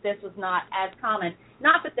know that this was not as common.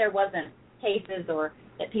 Not that there wasn't cases or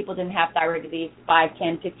that people didn't have thyroid disease 5,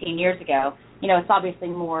 10, 15 years ago. It's obviously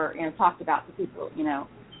more talked about, so people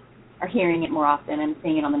are hearing it more often and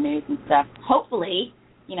seeing it on the news and stuff. Hopefully,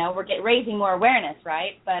 we're raising more awareness,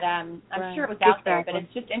 right? But I'm right. sure it was out there. But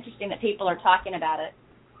it's just interesting that people are talking about it,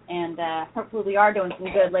 and hopefully we are doing some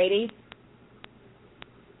good, ladies.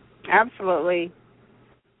 Absolutely.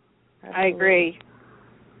 I agree.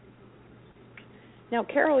 Now,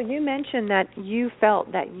 Carol, you mentioned that you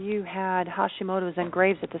felt that you had Hashimoto's and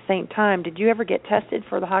Graves at the same time. Did you ever get tested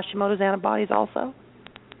for the Hashimoto's antibodies also?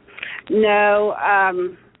 No.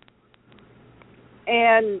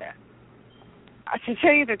 And to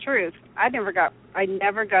tell you the truth, I never got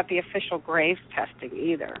the official Graves testing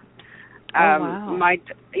either. Wow.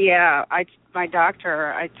 My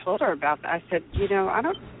doctor, I told her about that. I said, I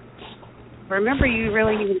don't remember you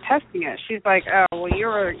really even testing it. She's like, oh, well, you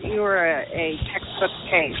were a textbook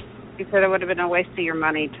case. She said it would have been a waste of your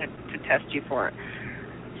money to test you for it.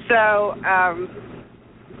 So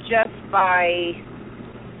just by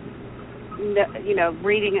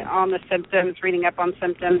reading on the symptoms, reading up on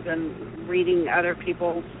symptoms, and reading other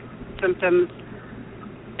people's symptoms,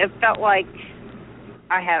 it felt like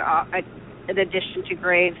I had, in addition to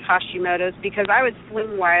Graves, Hashimoto's, because I would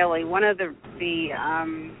swing wildly. One of the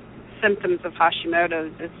symptoms of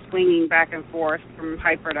Hashimoto's is swinging back and forth from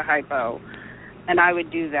hyper to hypo, and I would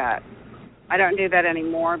do that. I don't do that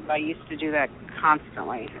anymore, but I used to do that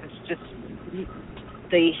constantly. It's just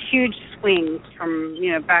the huge swings from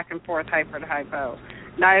back and forth, hyper to hypo,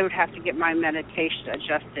 and I would have to get my medication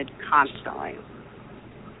adjusted constantly.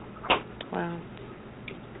 Wow.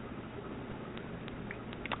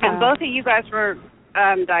 And both of you guys were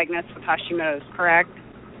diagnosed with Hashimoto's, correct?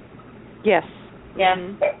 Yes. Yes.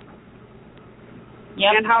 Mm-hmm.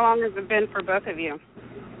 Yep. And how long has it been for both of you?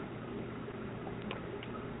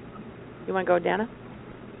 You want to go, Dana?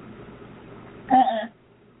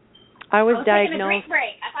 I was diagnosed. Taking a drink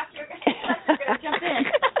break. I thought you were going to jump in.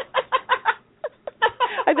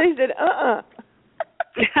 I thought you said,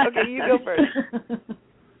 Okay, you go first.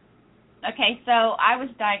 Okay, so I was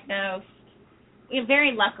diagnosed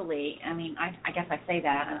very luckily. I mean, I guess I say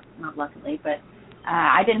that, not luckily, but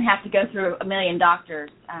I didn't have to go through a million doctors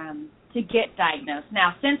to get diagnosed.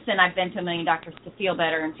 Now, since then, I've been to a million doctors to feel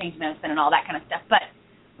better and change medicine and all that kind of stuff. But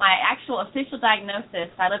my actual official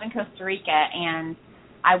diagnosis, I live in Costa Rica, and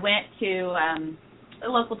I went to a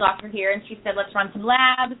local doctor here, and she said, let's run some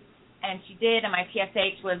labs. she did, and my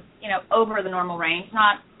TSH was, over the normal range,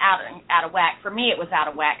 not out of whack. For me, it was out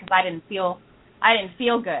of whack because I didn't feel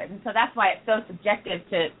good, and so that's why it's so subjective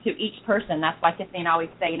to each person. That's why Tiffany and I always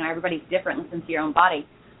say, everybody's different. Listen to your own body.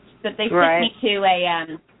 But they sent me to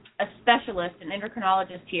a specialist, an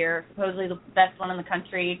endocrinologist here, supposedly the best one in the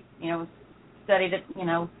country. Studied at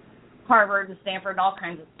Harvard and Stanford and all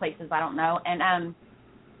kinds of places. I don't know, and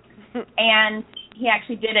he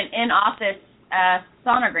actually did an in-office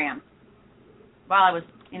sonogram while I was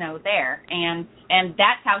there, and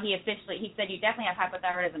that's how he said you definitely have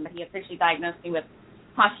hypothyroidism, but he officially diagnosed me with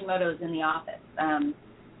Hashimoto's in the office.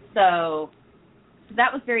 So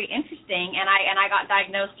that was very interesting, and I got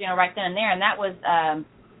diagnosed right then and there, and that was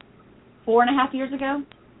 4.5 years ago.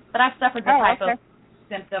 But I've suffered with hypo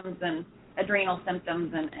symptoms and adrenal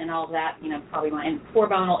symptoms and all of that, probably and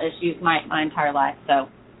hormonal issues my entire life. So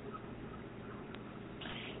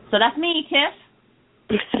that's me, Tiff.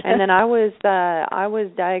 And then I was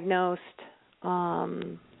diagnosed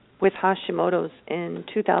with Hashimoto's in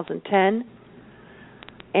 2010,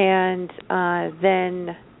 and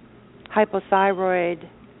then hypothyroid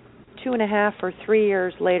 2.5 or 3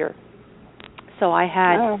 years later. So I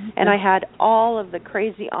had all of the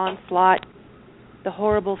crazy onslaught, the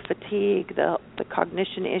horrible fatigue, the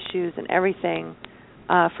cognition issues, and everything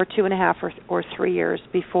for 2.5 or 3 years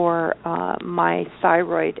before my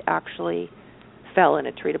thyroid actually fell in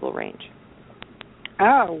a treatable range.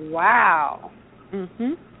 Oh, wow.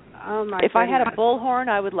 Mhm. Oh, my If goodness. I had a bullhorn,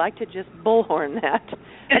 I would like to just bullhorn that.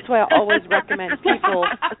 That's why I always recommend people,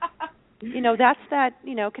 that's that,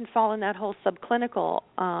 can fall in that whole subclinical,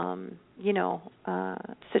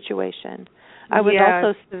 situation. I was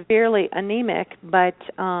also severely anemic, but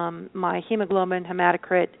my hemoglobin,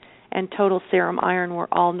 hematocrit, and total serum iron were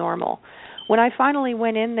all normal. When I finally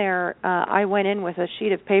went in there, I went in with a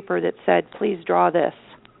sheet of paper that said, "Please draw this."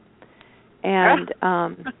 And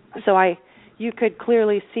so you could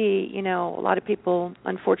clearly see, a lot of people,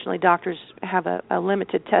 unfortunately, doctors have a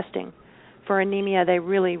limited testing. For anemia, they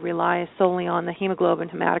really rely solely on the hemoglobin,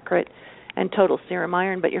 hematocrit, and total serum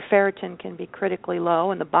iron, but your ferritin can be critically low,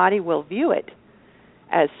 and the body will view it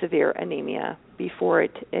as severe anemia before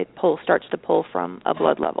it starts to pull from a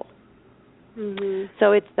blood level. Mm-hmm.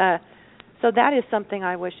 So that is something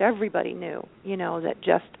I wish everybody knew, that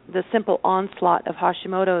just the simple onslaught of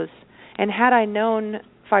Hashimoto's. And had I known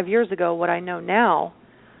 5 years ago what I know now,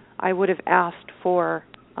 I would have asked for,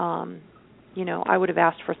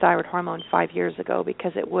 thyroid hormone 5 years ago,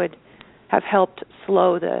 because it would have helped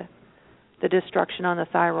slow the destruction on the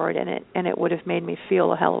thyroid, and it would have made me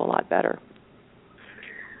feel a hell of a lot better.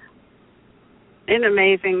 Isn't it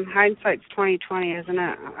amazing? Hindsight's 20/20, isn't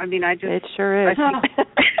it? I mean, it sure is.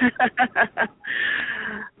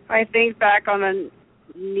 I think back on the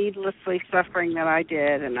needlessly suffering that I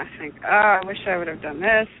did, and I think, I wish I would have done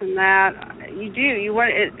this and that. You do. You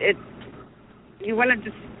want it. You want to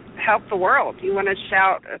just help the world. You want to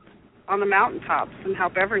shout on the mountaintops and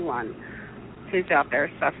help everyone who's out there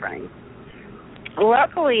suffering.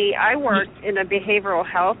 Luckily, I worked in a behavioral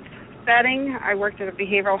health setting. I worked at a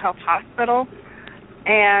behavioral health hospital,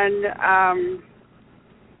 and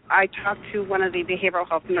I talked to one of the behavioral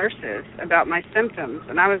health nurses about my symptoms,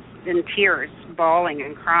 and I was in tears, bawling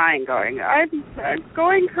and crying, going, I'm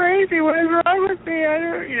going crazy. What is wrong with me?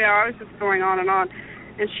 I was just going on.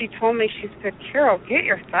 And she told me, she said, Carol, get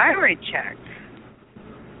your thyroid checked.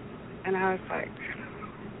 And I was like,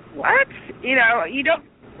 what? You don't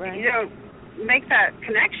make that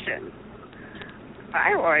connection.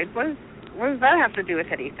 Thyroid, what does that have to do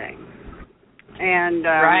with anything? And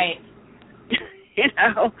right.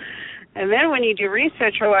 And then when you do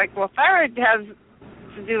research, you're like, well, thyroid has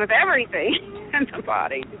to do with everything in the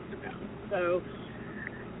body. So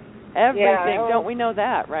everything, don't we know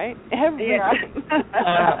that, right? Everything.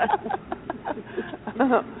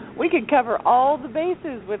 Yeah. We could cover all the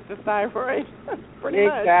bases with the thyroid, pretty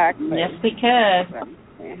much. Exactly. Yes, we could.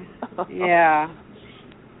 Yeah.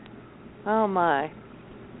 Oh my.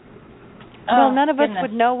 Well, none of us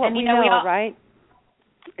would know what we know, right?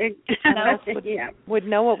 None of us would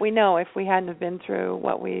know what we know if we hadn't have been through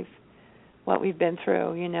what we've been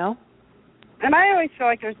through, And I always feel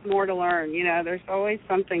like there's more to learn. There's always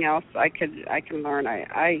something else I can learn.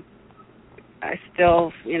 I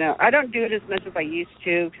still, I don't do it as much as I used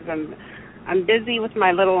to because I'm busy with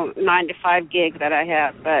my little 9-to-5 gig that I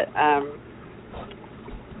have, but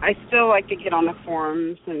I still like to get on the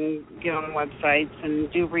forums and get on websites and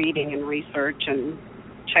do reading and research and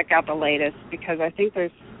check out the latest, because I think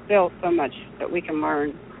there's still so much that we can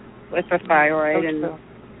learn with the thyroid.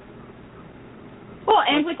 Well,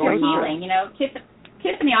 and with your healing,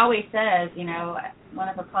 Tiffany always says, one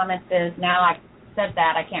of her comments is, now I said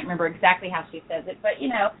that, I can't remember exactly how she says it, but,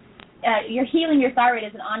 you're healing your thyroid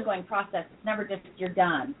is an ongoing process. It's never just you're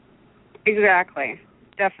done. Exactly.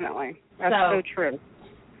 Definitely. That's so true.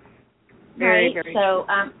 Very, very true. So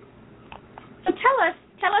tell us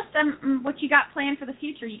what you got planned for the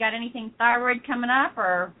future. You got anything thyroid coming up,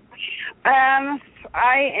 or?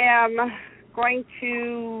 I am going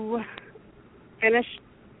to finish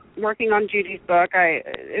working on Judy's book.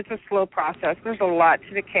 It's a slow process. There's a lot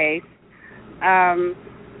to the case.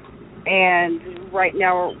 And right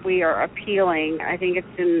now we are appealing. I think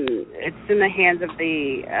it's in the hands of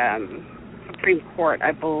the Supreme Court,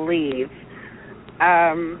 I believe.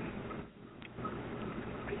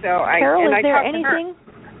 Carol,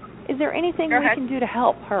 is there anything we can do to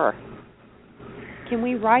help her? Can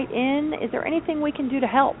we write in? Is there anything we can do to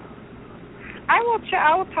help? I will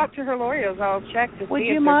talk to her lawyers. I'll check to see if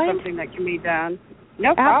there's something that can be done.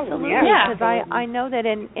 No problem. Absolutely. Yeah. Because I know that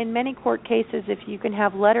in many court cases, if you can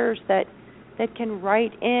have letters that can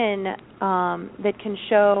write in that can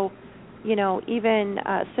show, even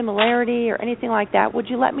similarity or anything like that, would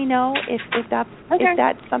you let me know if that's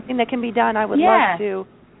something that can be done? I would love to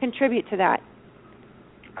contribute to that.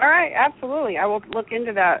 All right, absolutely. I will look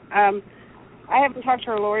into that. I haven't talked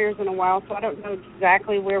to her lawyers in a while, so I don't know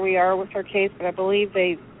exactly where we are with her case, but I believe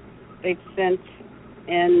they've sent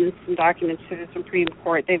in some documents to the Supreme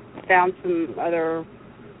Court. They've found some other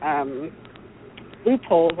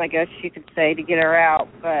loopholes, I guess you could say, to get her out,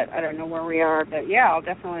 but I don't know where we are. But, I'll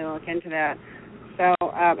definitely look into that. So,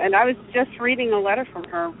 and I was just reading a letter from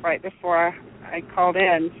her right before I called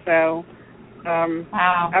in, so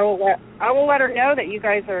wow. I will let her know that you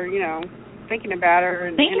guys are, thinking about her.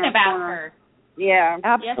 And thinking about her. Yeah.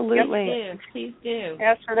 Absolutely. Yes, please do.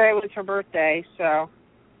 Yesterday was her birthday, so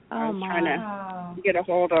I was trying to get a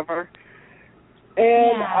hold of her.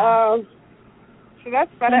 And so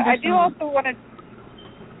that's about it. I do also want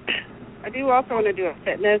to do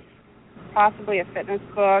possibly a fitness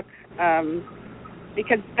book,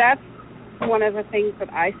 because that's one of the things that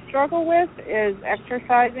I struggle with is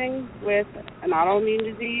exercising with an autoimmune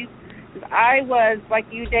disease. I was, like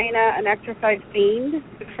you, Dana, an exercise fiend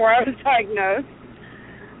before I was diagnosed.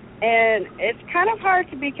 And it's kind of hard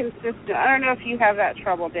to be consistent. I don't know if you have that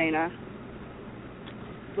trouble, Dana,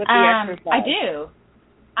 with the exercise.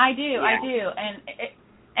 I do.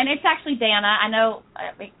 And it's actually Dana. I know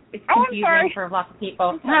it's confusing for lots of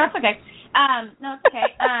people. No, it's okay. It's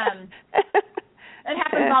okay. It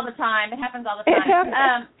happens all the time. It happens. It happens.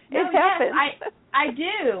 I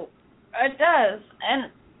do. It does.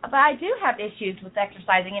 But I do have issues with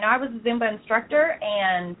exercising. I was a Zumba instructor,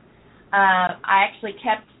 and I actually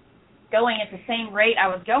kept going at the same rate I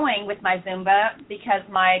was going with my Zumba because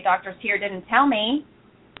my doctors here didn't tell me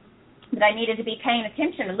that I needed to be paying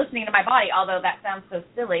attention and listening to my body, although that sounds so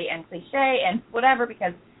silly and cliche and whatever,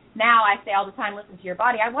 because now I say all the time, listen to your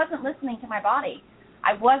body. I wasn't listening to my body.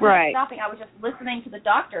 I wasn't stopping. I was just listening to the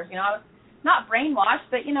doctors. I was not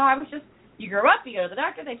brainwashed, but, I was just, you grow up, you go to the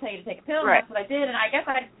doctor, they tell you to take a pill, and that's what I did. And I guess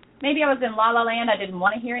maybe I was in la-la land. I didn't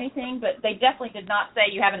want to hear anything, but they definitely did not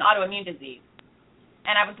say you have an autoimmune disease.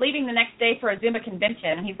 And I was leaving the next day for a Zumba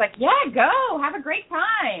convention, and he's like, yeah, go, have a great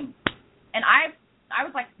time. And I was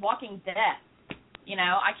like walking death.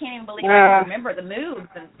 I can't even believe I can remember the moves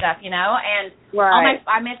and stuff, and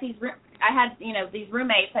I met these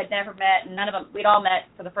roommates I'd never met, and none of them, we'd all met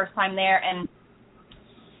for the first time there, and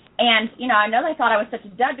I know they thought I was such a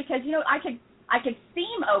dud because, I could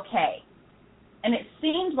seem okay, and it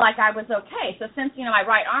seemed like I was okay. So since, my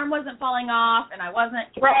right arm wasn't falling off and I wasn't,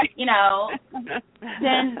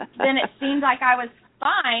 then it seemed like I was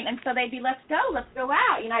fine, and so they'd be, let's go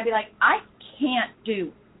out. I'd be like, I can't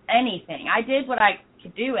do anything. I did what I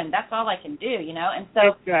could do, and that's all I can do, and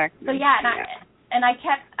so, and I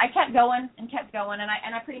kept going, and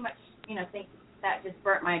I pretty much, think that just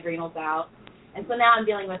burnt my adrenals out. And so now I'm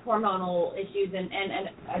dealing with hormonal issues and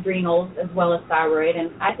adrenals as well as thyroid, and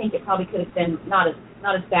I think it probably could have been not as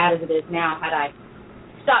bad as it is now had I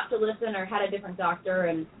stopped to listen or had a different doctor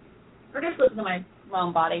or just listen to my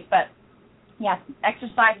own body. But yeah,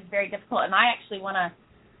 exercise is very difficult, and I actually want to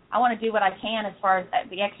do what I can as far as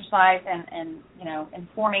the exercise and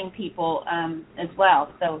informing people as well.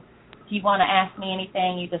 So if you want to ask me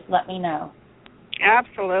anything, you just let me know.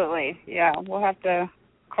 Absolutely. Yeah, we'll have to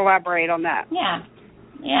collaborate on that. Yeah.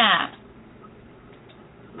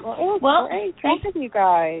 Well, great talking to you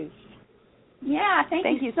guys. Yeah,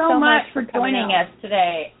 thank you so much for joining us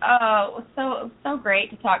today. Oh, it was so great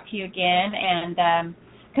to talk to you again, and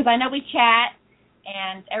because I know we chat,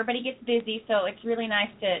 and everybody gets busy, so it's really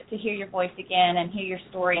nice to hear your voice again and hear your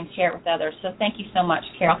story and share it with others. So thank you so much,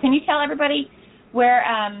 Carol. Can you tell everybody where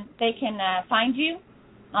they can find you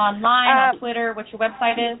online, on Twitter, what your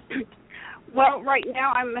website is. Well, right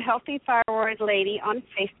now I'm a Healthy Thyroid Lady on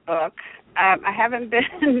Facebook. I haven't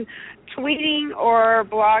been tweeting or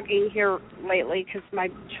blogging here lately because my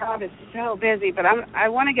job is so busy, but I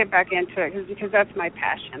want to get back into it because that's my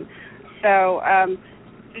passion. So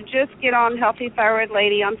just get on Healthy Thyroid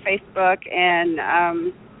Lady on Facebook, and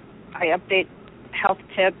I update health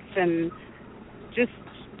tips and just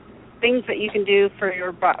things that you can do for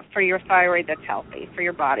your thyroid that's healthy, for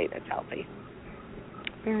your body that's healthy.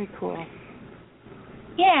 Very cool.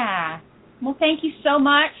 Yeah. Well, thank you so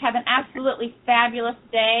much. Have an absolutely fabulous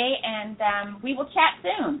day, and we will chat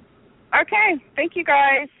soon. Okay. Thank you,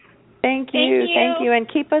 guys. Thank you.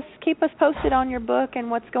 And keep us posted on your book and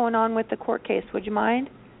what's going on with the court case. Would you mind?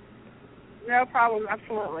 No problem.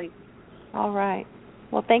 Absolutely. All right.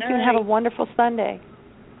 Well, thank you, and have a wonderful Sunday.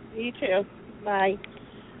 You too. Bye.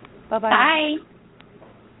 Bye-bye. Bye.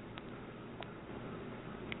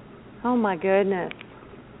 Oh, my goodness.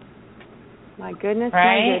 My goodness,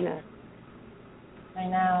 right? My goodness. I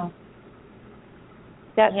know.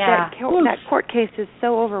 That court case is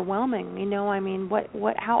so overwhelming. You know, I mean,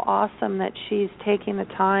 how awesome that she's taking the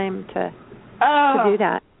time to do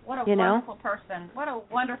that. What a wonderful person. What a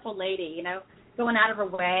wonderful lady, you know, going out of her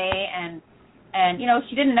way, and you know,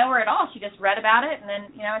 she didn't know her at all. She just read about it, and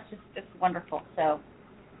then, you know, it's wonderful. So,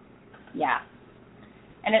 yeah.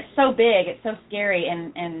 And it's so big, it's so scary,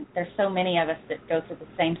 and there's so many of us that go through the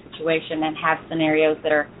same situation and have scenarios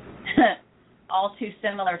that are all too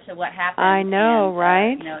similar to what happened. I know, and,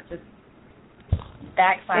 right? You know, it just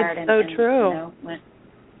backfired it's so true. You know, went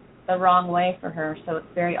the wrong way for her. So it's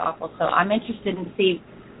very awful. So I'm interested in to see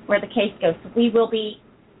where the case goes. So we will be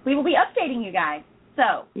updating you guys.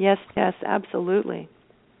 So yes, absolutely.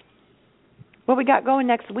 What we got going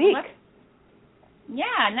next week?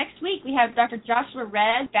 Yeah, next week we have Dr. Joshua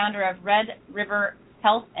Red, founder of Red River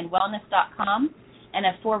Health and Wellness.com and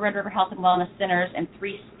of 4 Red River Health and Wellness centers in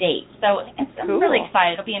 3 states. So I'm really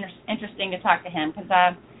excited. It'll be interesting to talk to him because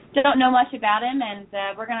I don't know much about him, and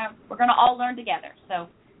we're gonna all learn together. So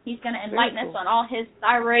he's going to enlighten us on all his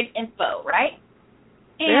thyroid info, right?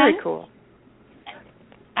 And very cool.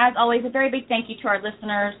 As always, a very big thank you to our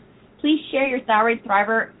listeners. Please share your Thyroid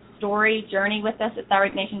Thriver story journey with us at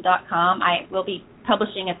thyroidnation.com. I will be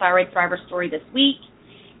publishing a Thyroid Thriver story this week.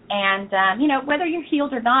 And, you know, whether you're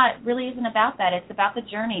healed or not, it really isn't about that. It's about the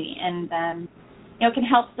journey. And, you know, it can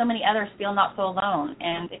help so many others feel not so alone.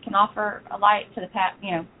 And it can offer a light to the path,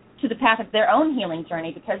 you know, to the path of their own healing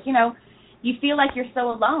journey because, you know, you feel like you're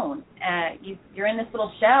so alone. You're in this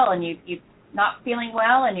little shell and you're not feeling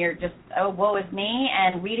well and you're just, oh, woe is me.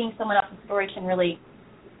 And reading someone else's story can really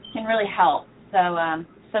help.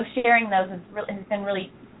 So sharing those has been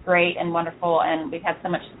really great and wonderful, and we've had so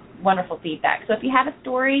much wonderful feedback. So if you have a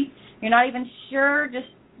story, you're not even sure, just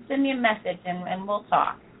send me a message and we'll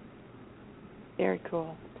talk. Very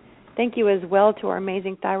cool. Thank you as well to our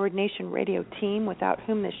amazing Thyroid Nation radio team, without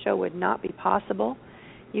whom this show would not be possible.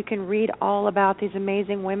 You can read all about these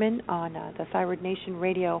amazing women on the Thyroid Nation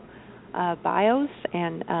radio bios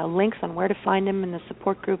and links on where to find them and the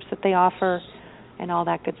support groups that they offer and all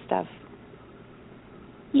that good stuff.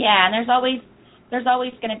 Yeah, and there's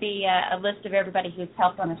always going to be a list of everybody who's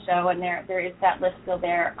helped on the show, and there is that list still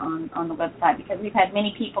there on the website because we've had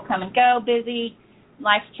many people come and go, busy,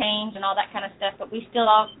 life change, and all that kind of stuff, but we still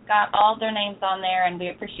all got all their names on there, and we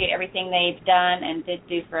appreciate everything they've done and did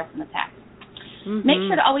do for us in the past. Mm-hmm. Make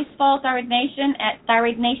sure to always follow Thyroid Nation at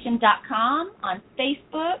thyroidnation.com, on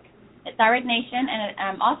Facebook at Thyroid Nation,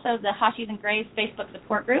 and also the Hashis and Grays Facebook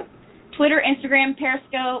support group, Twitter, Instagram,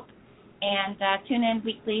 Periscope, and tune in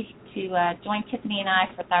weekly to join Tiffany and I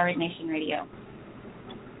for Thyroid Nation Radio.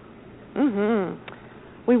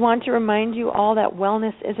 We want to remind you all that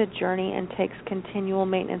wellness is a journey and takes continual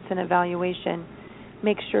maintenance and evaluation.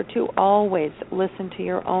 Make sure to always listen to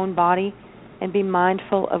your own body and be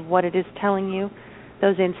mindful of what it is telling you.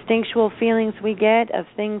 Those instinctual feelings we get of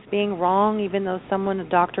things being wrong, even though someone, a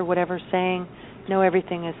doctor, whatever, saying, no,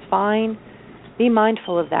 everything is fine. Be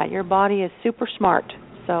mindful of that. Your body is super smart,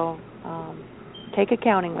 so take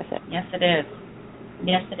accounting with it. Yes, it is.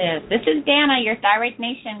 Yes, it is. This is Dana, your Thyroid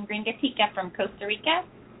Nation Gringatica from Costa Rica.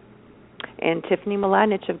 And Tiffany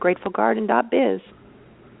Milanich of GratefulGarden.biz.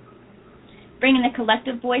 Bringing the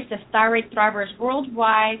collective voice of Thyroid Thrivers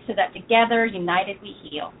worldwide so that together, united, we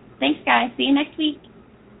heal. Thanks, guys. See you next week.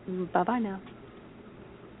 Bye-bye now.